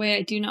along the way.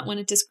 I do not want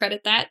to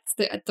discredit that.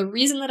 The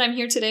reason that I'm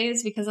here today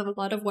is because of a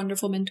lot of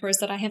wonderful mentors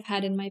that I have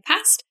had in my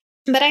past.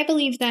 But I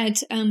believe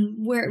that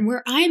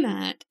where I'm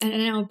at, and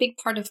now a big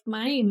part of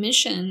my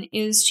mission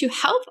is to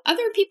help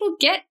other people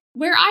get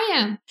where I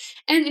am.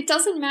 And it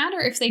doesn't matter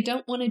if they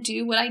don't want to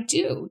do what I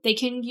do. They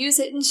can use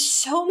it in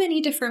so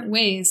many different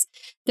ways.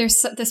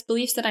 There's this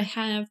belief that I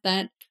have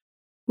that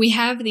we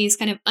have these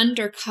kind of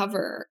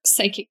undercover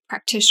psychic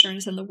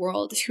practitioners in the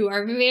world who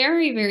are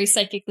very, very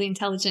psychically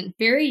intelligent,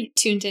 very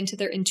tuned into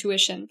their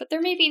intuition, but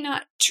they're maybe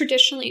not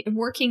traditionally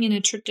working in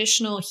a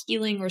traditional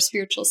healing or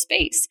spiritual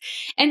space.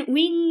 And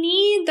we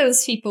need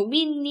those people.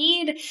 We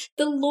need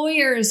the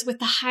lawyers with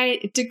the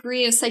high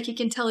degree of psychic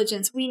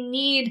intelligence. We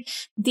need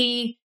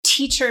the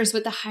teachers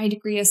with a high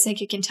degree of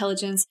psychic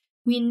intelligence.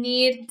 We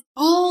need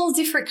all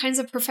different kinds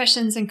of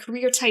professions and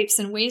career types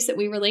and ways that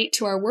we relate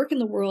to our work in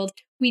the world.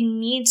 We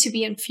need to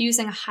be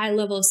infusing a high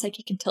level of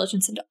psychic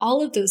intelligence into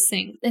all of those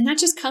things. And that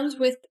just comes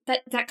with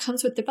that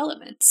comes with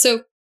development.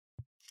 So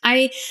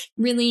I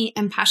really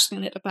am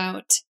passionate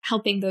about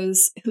helping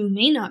those who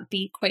may not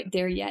be quite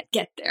there yet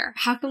get there.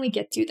 How can we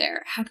get you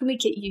there? How can we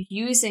get you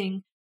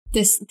using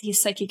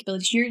these psychic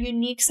abilities, your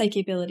unique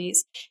psychic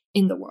abilities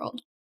in the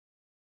world?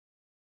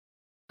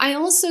 I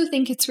also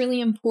think it's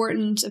really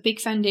important, a big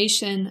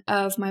foundation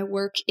of my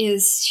work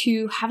is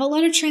to have a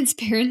lot of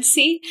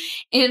transparency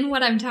in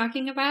what I'm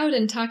talking about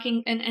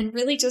and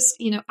really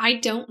just, I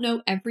don't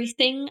know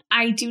everything.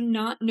 I do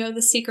not know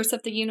the secrets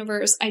of the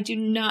universe. I do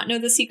not know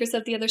the secrets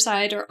of the other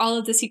side or all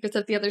of the secrets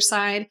of the other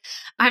side.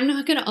 I'm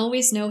not going to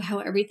always know how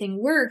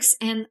everything works.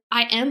 And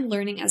I am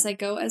learning as I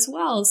go as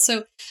well.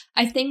 So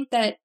I think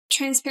that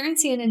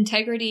transparency and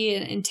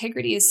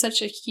integrity is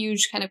such a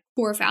huge kind of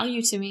core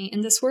value to me.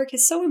 And this work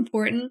is so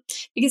important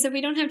because if we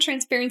don't have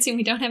transparency and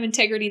we don't have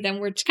integrity, then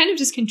we're kind of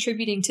just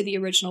contributing to the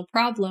original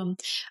problem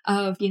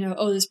of,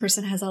 this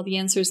person has all the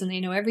answers and they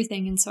know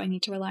everything. And so I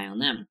need to rely on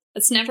them.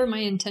 That's never my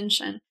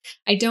intention.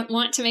 I don't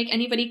want to make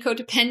anybody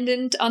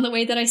codependent on the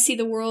way that I see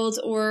the world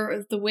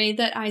or the way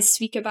that I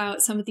speak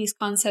about some of these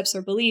concepts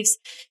or beliefs.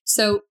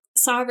 So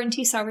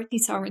sovereignty.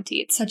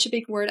 It's such a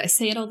big word. I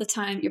say it all the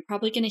time. You're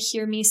probably going to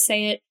hear me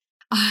say it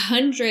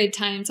 100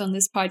 times on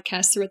this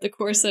podcast throughout the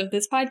course of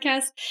this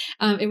podcast.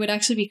 It would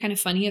actually be kind of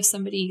funny if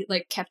somebody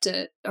kept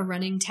a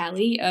running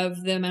tally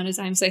of the amount of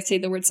times I say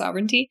the word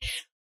sovereignty.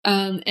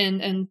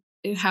 And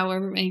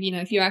however, maybe,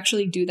 if you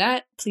actually do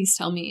that, please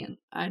tell me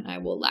and I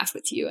will laugh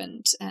with you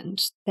and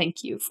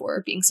thank you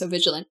for being so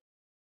vigilant.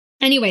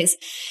 Anyways,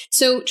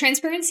 so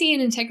transparency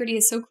and integrity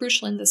is so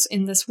crucial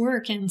in this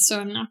work. And so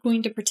I'm not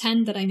going to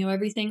pretend that I know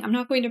everything. I'm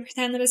not going to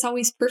pretend that it's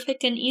always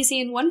perfect and easy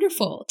and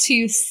wonderful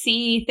to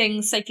see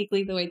things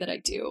psychically the way that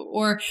I do.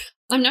 Or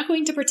I'm not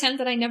going to pretend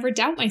that I never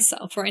doubt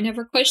myself or I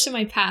never question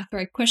my path or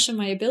I question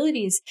my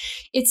abilities.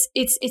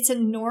 It's a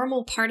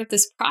normal part of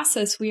this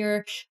process. We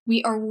are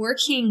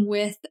working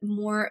with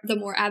the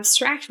more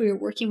abstract. We are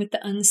working with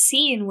the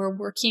unseen. We're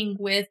working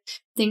with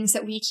things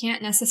that we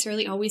can't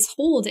necessarily always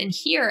hold and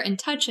hear and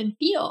touch and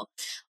feel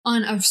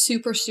on a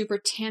super, super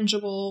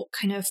tangible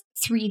kind of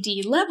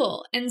 3D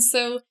level. And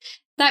so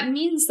that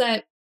means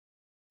that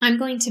I'm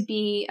going to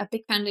be a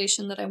big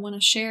foundation that I want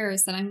to share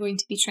is that I'm going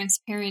to be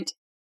transparent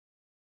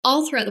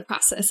all throughout the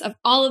process of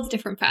all of the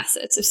different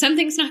facets. If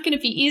something's not going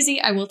to be easy,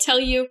 I will tell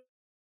you.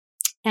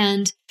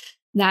 And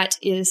that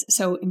is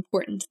so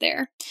important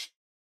there.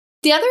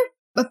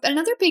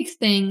 Another big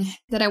thing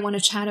that I want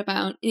to chat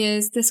about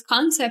is this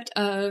concept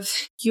of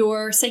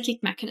your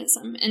psychic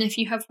mechanism. And if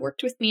you have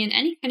worked with me in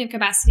any kind of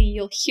capacity,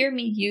 you'll hear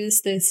me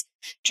use this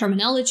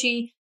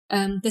terminology.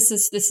 This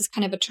is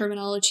kind of a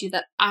terminology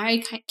that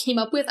I came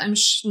up with. I'm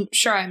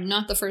sure I'm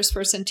not the first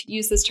person to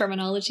use this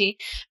terminology,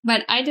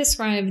 but I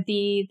describe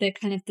the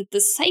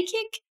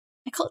psychic.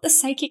 I call it the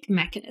psychic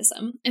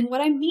mechanism. And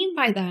what I mean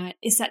by that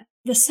is that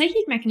the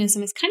psychic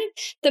mechanism is kind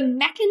of the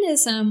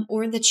mechanism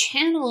or the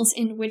channels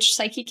in which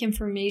psychic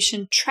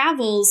information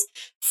travels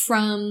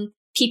from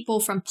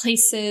people, from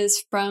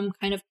places, from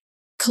kind of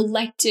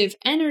collective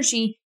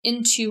energy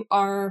into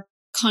our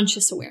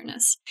conscious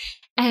awareness.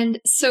 And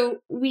so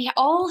we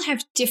all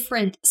have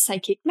different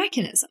psychic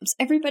mechanisms.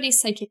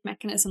 Everybody's psychic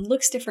mechanism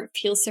looks different,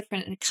 feels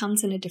different, and it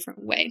comes in a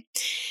different way,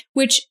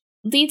 which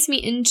leads me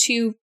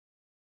into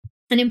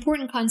an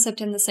important concept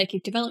in the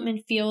psychic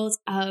development field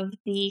of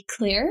the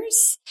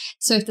clairs.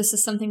 So if this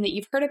is something that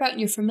you've heard about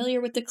and you're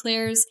familiar with the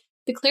clairs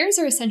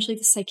are essentially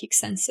the psychic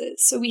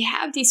senses. So we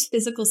have these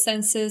physical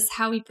senses,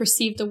 how we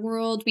perceive the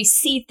world. We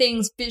see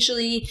things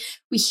visually.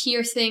 We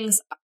hear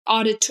things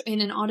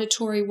in an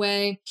auditory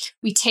way.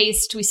 We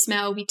taste, we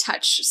smell, we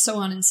touch, so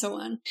on and so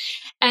on.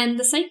 And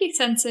the psychic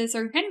senses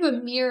are kind of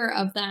a mirror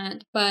of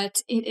that,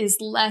 but it is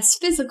less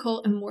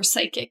physical and more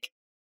psychic.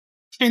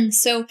 And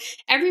so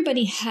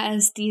everybody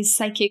has these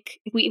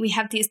we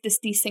have these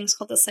things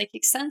called the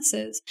psychic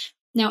senses.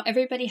 Now,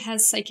 everybody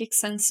has psychic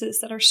senses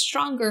that are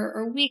stronger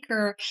or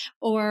weaker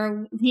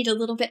or need a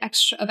little bit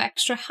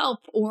extra help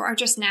or are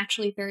just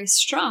naturally very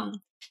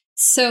strong.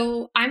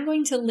 So I'm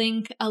going to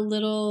link a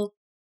little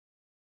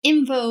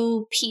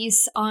info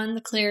piece on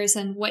the clairs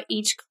and what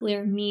each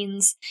clair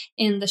means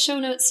in the show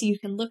notes, so you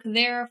can look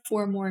there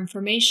for more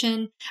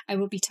information. I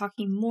will be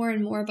talking more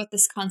and more about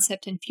this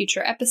concept in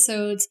future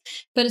episodes,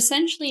 but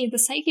essentially the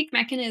psychic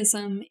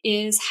mechanism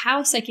is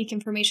how psychic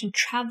information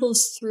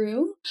travels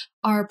through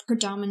our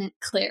predominant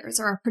clairs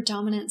or our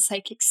predominant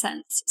psychic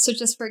sense. So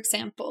just for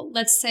example,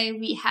 let's say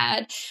we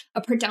had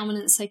a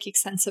predominant psychic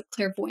sense of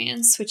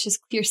clairvoyance, which is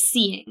clear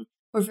seeing.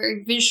 We're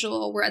very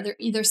visual. We're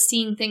either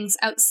seeing things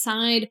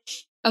outside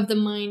of the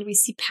mind. We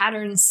see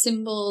patterns,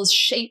 symbols,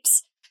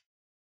 shapes,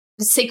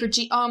 sacred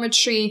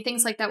geometry,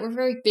 things like that. We're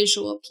very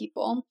visual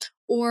people.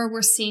 Or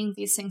we're seeing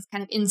these things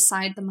kind of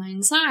inside the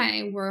mind's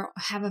eye. We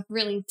have a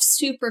really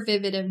super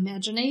vivid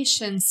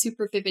imagination,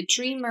 super vivid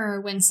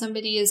dreamer. When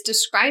somebody is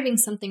describing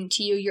something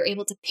to you, you're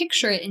able to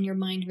picture it in your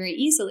mind very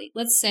easily.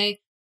 Let's say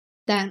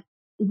that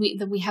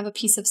we have a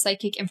piece of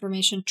psychic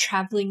information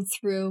traveling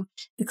through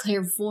the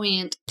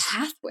clairvoyant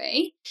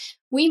pathway.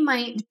 We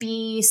might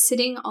be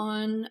sitting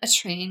on a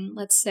train,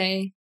 let's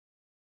say,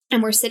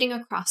 and we're sitting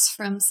across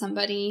from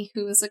somebody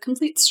who is a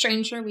complete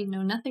stranger. We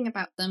know nothing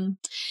about them.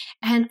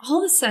 And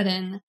all of a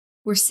sudden,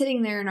 we're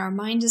sitting there and our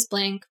mind is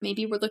blank.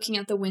 Maybe we're looking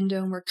out the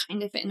window and we're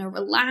kind of in a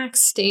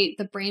relaxed state.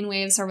 The brain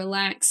waves are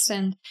relaxed.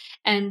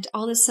 And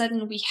all of a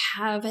sudden, we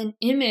have an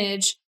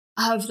image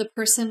of the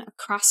person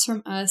across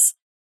from us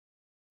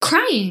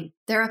crying.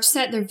 They're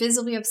upset. They're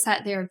visibly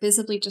upset. They are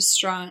visibly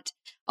distraught.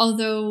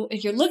 Although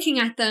if you're looking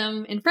at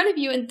them in front of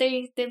you and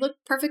they look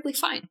perfectly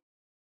fine,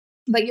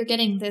 but you're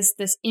getting this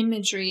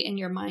imagery in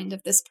your mind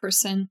of this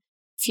person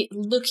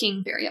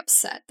looking very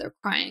upset. They're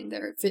crying.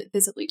 They're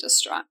visibly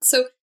distraught.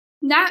 So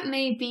that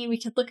may be, we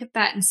could look at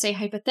that and say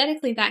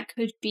hypothetically that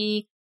could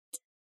be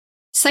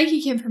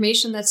psychic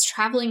information that's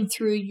traveling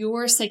through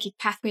your psychic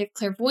pathway of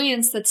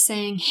clairvoyance that's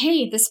saying,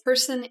 hey, this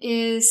person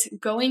is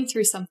going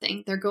through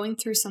something. They're going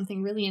through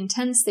something really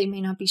intense. They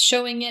may not be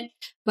showing it,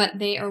 but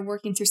they are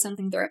working through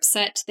something. They're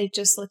upset.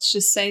 Let's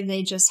just say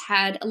they just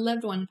had a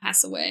loved one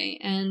pass away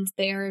and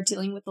they are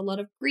dealing with a lot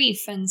of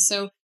grief. And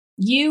so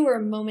you are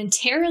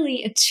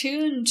momentarily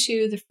attuned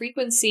to the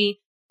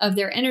frequency of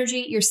their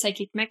energy. Your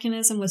psychic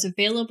mechanism was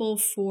available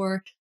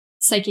for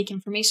psychic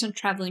information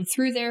traveling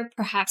through there,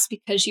 perhaps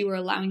because you were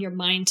allowing your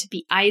mind to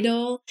be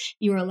idle,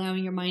 you were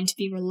allowing your mind to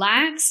be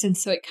relaxed, and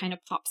so it kind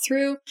of popped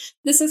through.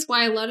 This is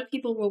why a lot of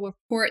people will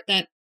report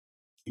that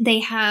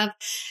they have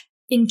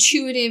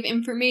intuitive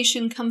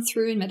information come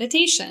through in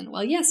meditation.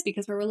 Well, yes,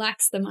 because we're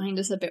relaxed, the mind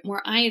is a bit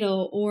more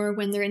idle. Or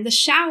when they're in the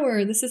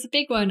shower, this is a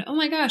big one. Oh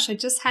my gosh, I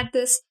just had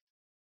this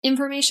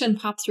information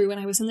pop through when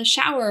I was in the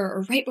shower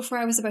or right before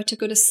I was about to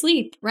go to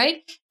sleep,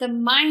 right? The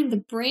mind, the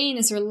brain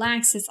is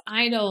relaxed, it's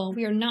idle.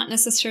 We are not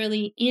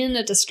necessarily in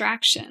a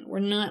distraction. We're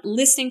not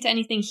listening to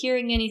anything,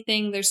 hearing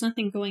anything. There's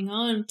nothing going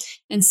on.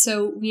 And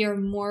so we are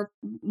more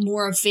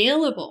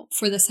available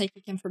for the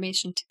psychic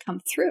information to come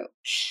through.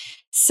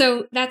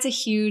 So that's a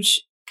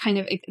huge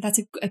that's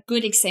a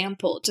good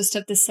example just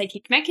of the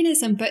psychic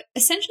mechanism. But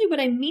essentially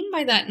what I mean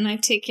by that, and I've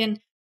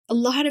taken a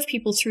lot of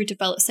people through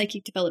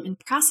psychic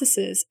development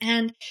processes.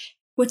 And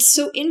what's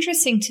so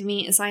interesting to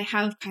me is I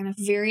have kind of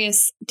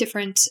various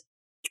different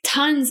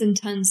tons and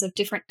tons of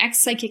different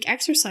psychic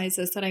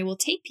exercises that I will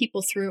take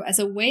people through as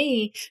a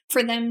way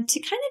for them to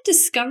kind of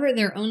discover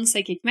their own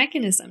psychic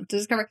mechanism, to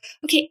discover,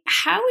 okay,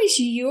 how is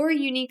your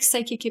unique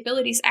psychic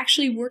abilities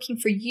actually working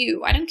for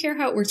you? I don't care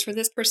how it works for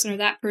this person,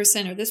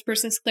 or this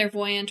person's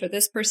clairvoyant, or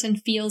this person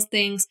feels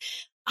things.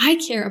 I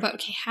care about,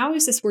 okay, how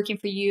is this working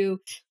for you?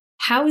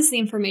 How is the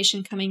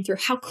information coming through?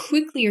 How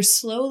quickly or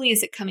slowly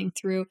is it coming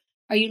through?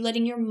 Are you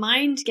letting your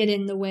mind get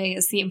in the way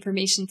as the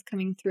information's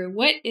coming through?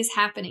 What is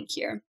happening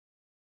here?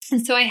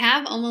 And so I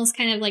have almost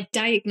kind of like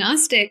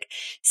diagnostic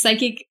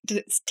psychic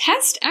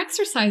test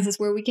exercises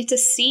where we get to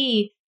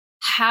see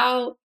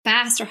how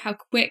fast or how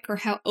quick or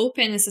how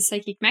open is the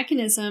psychic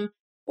mechanism,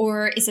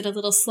 or is it a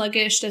little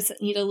sluggish? Does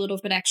it need a little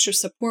bit extra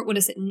support? What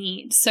does it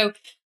need? So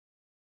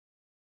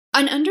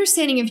an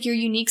understanding of your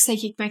unique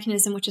psychic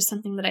mechanism, which is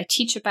something that I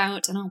teach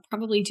about, and I'll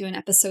probably do an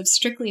episode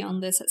strictly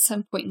on this at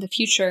some point in the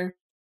future,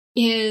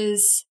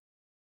 is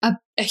a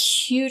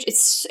huge,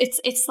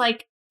 it's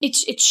like,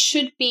 it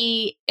should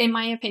be, in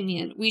my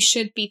opinion, we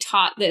should be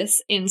taught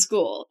this in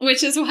school,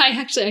 which is why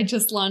actually I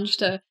just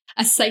launched a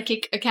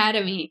psychic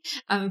academy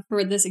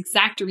for this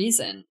exact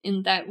reason,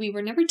 in that we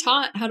were never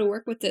taught how to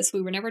work with this.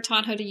 We were never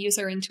taught how to use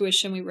our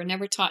intuition. We were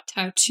never taught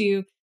how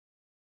to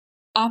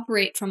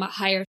operate from a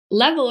higher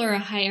level or a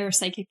higher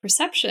psychic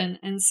perception.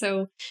 And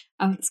so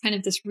it's kind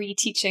of this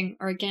reteaching,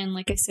 or again,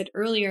 like I said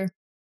earlier,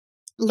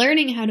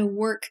 learning how to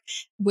work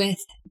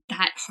with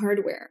that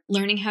hardware,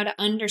 learning how to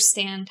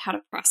understand how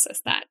to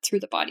process that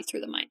through the body,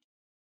 through the mind.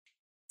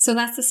 So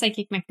that's the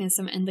psychic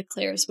mechanism and the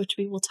clairs, which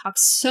we will talk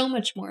so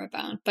much more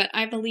about. But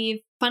I believe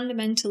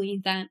fundamentally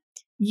that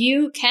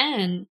you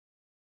can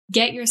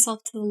get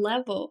yourself to the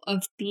level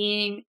of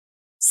being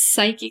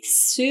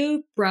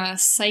super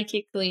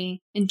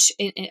psychically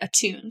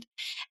attuned,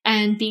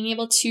 and being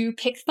able to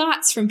pick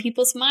thoughts from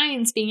people's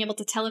minds, being able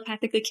to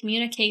telepathically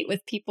communicate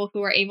with people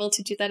who are able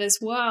to do that as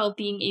well,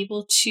 being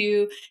able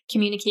to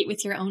communicate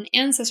with your own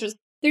ancestors.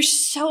 There's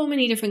so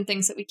many different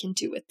things that we can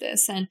do with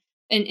this, and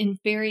in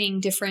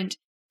varying different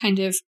kind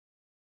of,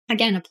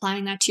 again,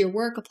 applying that to your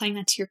work, applying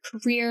that to your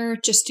career,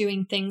 just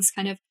doing things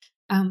kind of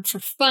for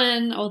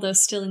fun, although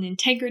still in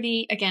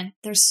integrity. Again,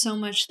 there's so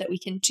much that we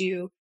can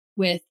do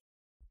with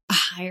a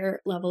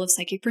higher level of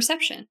psychic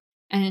perception,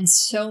 and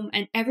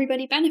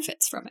everybody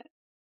benefits from it.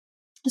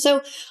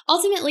 So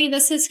ultimately,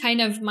 this is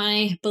kind of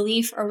my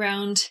belief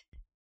around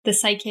the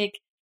psychic,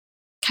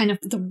 kind of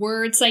the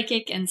word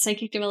psychic and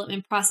psychic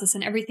development process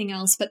and everything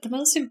else. But the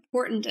most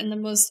important and the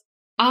most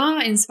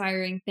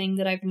awe-inspiring thing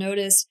that I've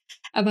noticed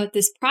about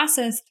this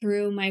process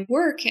through my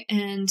work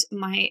and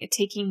my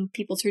taking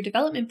people through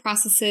development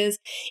processes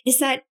is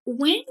that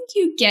when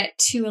you get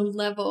to a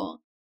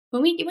level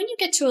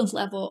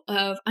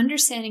of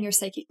understanding your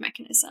psychic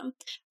mechanism,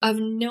 of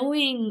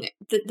knowing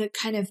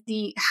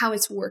the how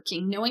it's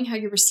working, knowing how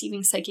you're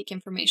receiving psychic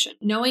information,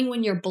 knowing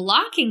when you're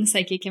blocking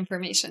psychic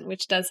information,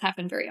 which does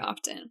happen very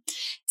often,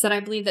 is that I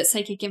believe that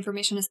psychic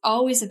information is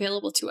always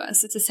available to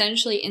us. It's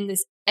essentially in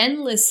this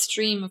endless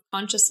stream of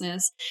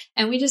consciousness,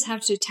 and we just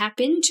have to tap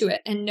into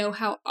it and know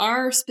how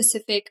our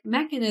specific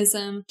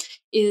mechanism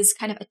is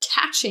kind of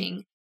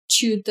attaching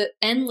to the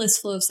endless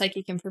flow of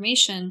psychic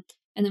information.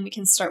 And then we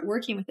can start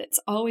working with it. It's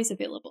always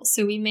available.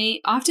 So we may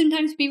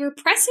oftentimes be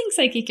repressing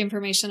psychic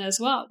information as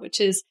well,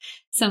 which is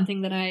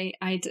something that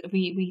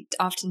we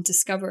often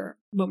discover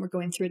when we're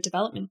going through a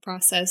development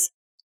process.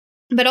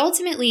 But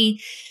ultimately,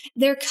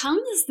 there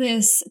comes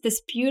this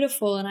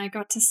beautiful, and I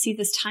got to see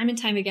this time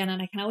and time again, and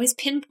I can always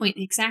pinpoint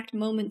the exact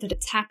moment that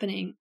it's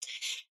happening,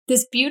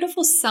 this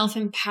beautiful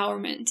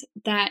self-empowerment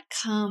that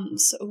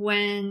comes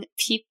when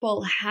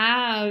people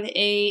have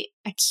a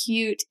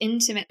acute,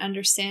 intimate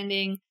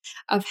understanding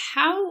of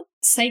how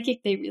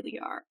psychic they really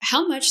are,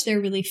 how much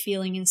they're really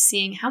feeling and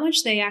seeing, how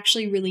much they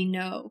actually really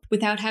know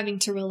without having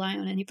to rely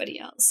on anybody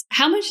else,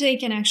 how much they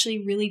can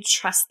actually really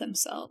trust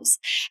themselves,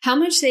 how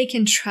much they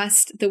can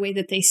trust the way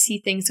that they see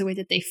things, the way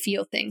that they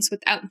feel things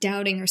without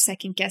doubting or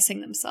second guessing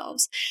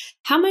themselves,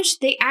 how much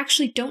they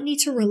actually don't need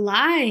to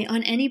rely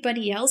on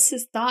anybody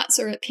else's thoughts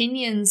or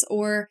opinions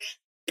or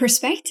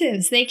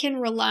perspectives. They can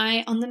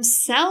rely on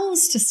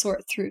themselves to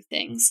sort through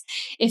things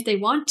if they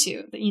want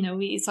to.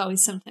 It's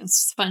always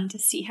sometimes fun to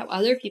see how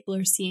other people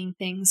are seeing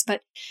things,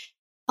 but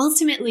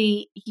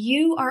ultimately,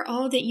 you are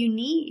all that you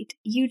need.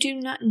 You do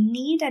not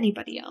need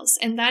anybody else.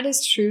 And that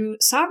is true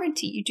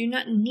sovereignty. You do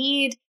not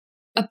need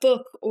a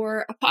book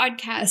or a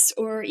podcast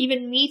or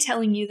even me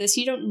telling you this.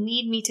 You don't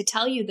need me to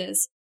tell you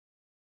this.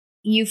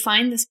 You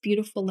find this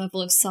beautiful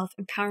level of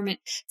self-empowerment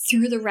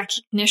through the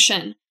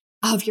recognition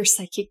of your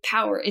psychic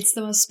power. It's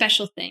the most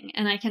special thing.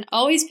 And I can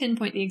always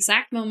pinpoint the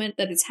exact moment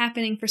that it's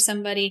happening for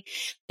somebody.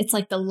 It's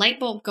like the light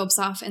bulb goes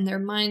off in their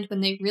mind when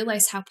they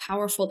realize how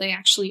powerful they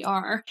actually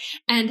are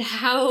and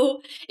how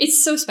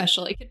it's so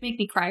special. It could make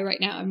me cry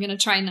right now. I'm going to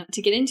try not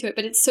to get into it,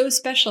 but it's so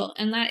special.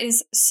 And that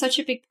is such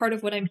a big part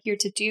of what I'm here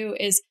to do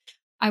is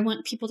I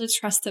want people to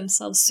trust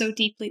themselves so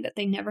deeply that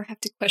they never have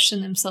to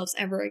question themselves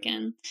ever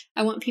again.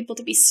 I want people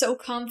to be so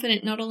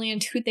confident not only in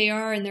who they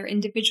are and their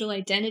individual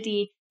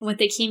identity and what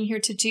they came here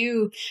to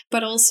do,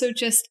 but also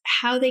just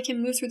how they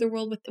can move through the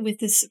world with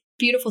this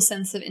beautiful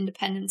sense of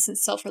independence and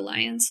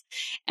self-reliance.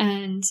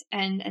 And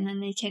then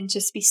they can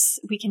just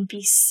we can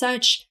be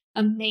such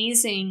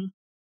amazing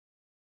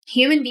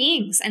human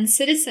beings and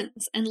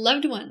citizens and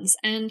loved ones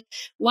and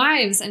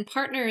wives and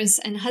partners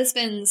and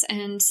husbands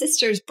and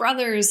sisters,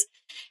 brothers.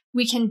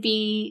 We can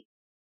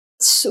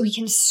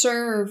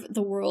serve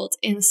the world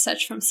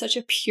from such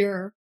a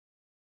pure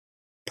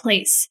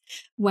place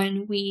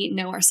when we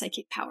know our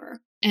psychic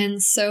power.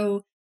 And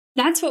so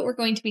that's what we're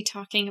going to be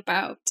talking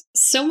about.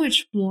 So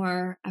much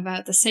more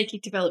about the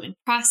psychic development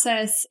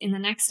process. In the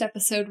next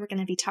episode, we're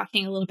going to be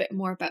talking a little bit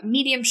more about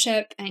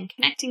mediumship and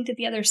connecting to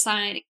the other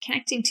side,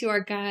 connecting to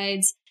our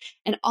guides,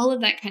 and all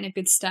of that kind of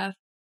good stuff.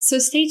 So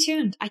stay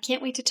tuned. I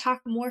can't wait to talk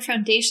more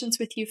foundations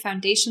with you,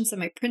 foundations of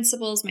my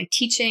principles, my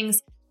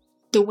teachings,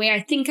 the way I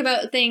think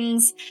about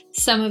things,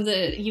 some of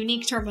the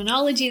unique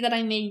terminology that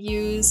I may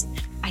use.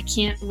 I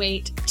can't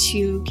wait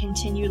to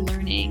continue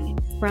learning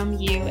from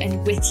you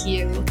and with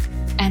you,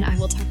 and I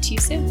will talk to you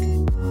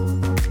soon.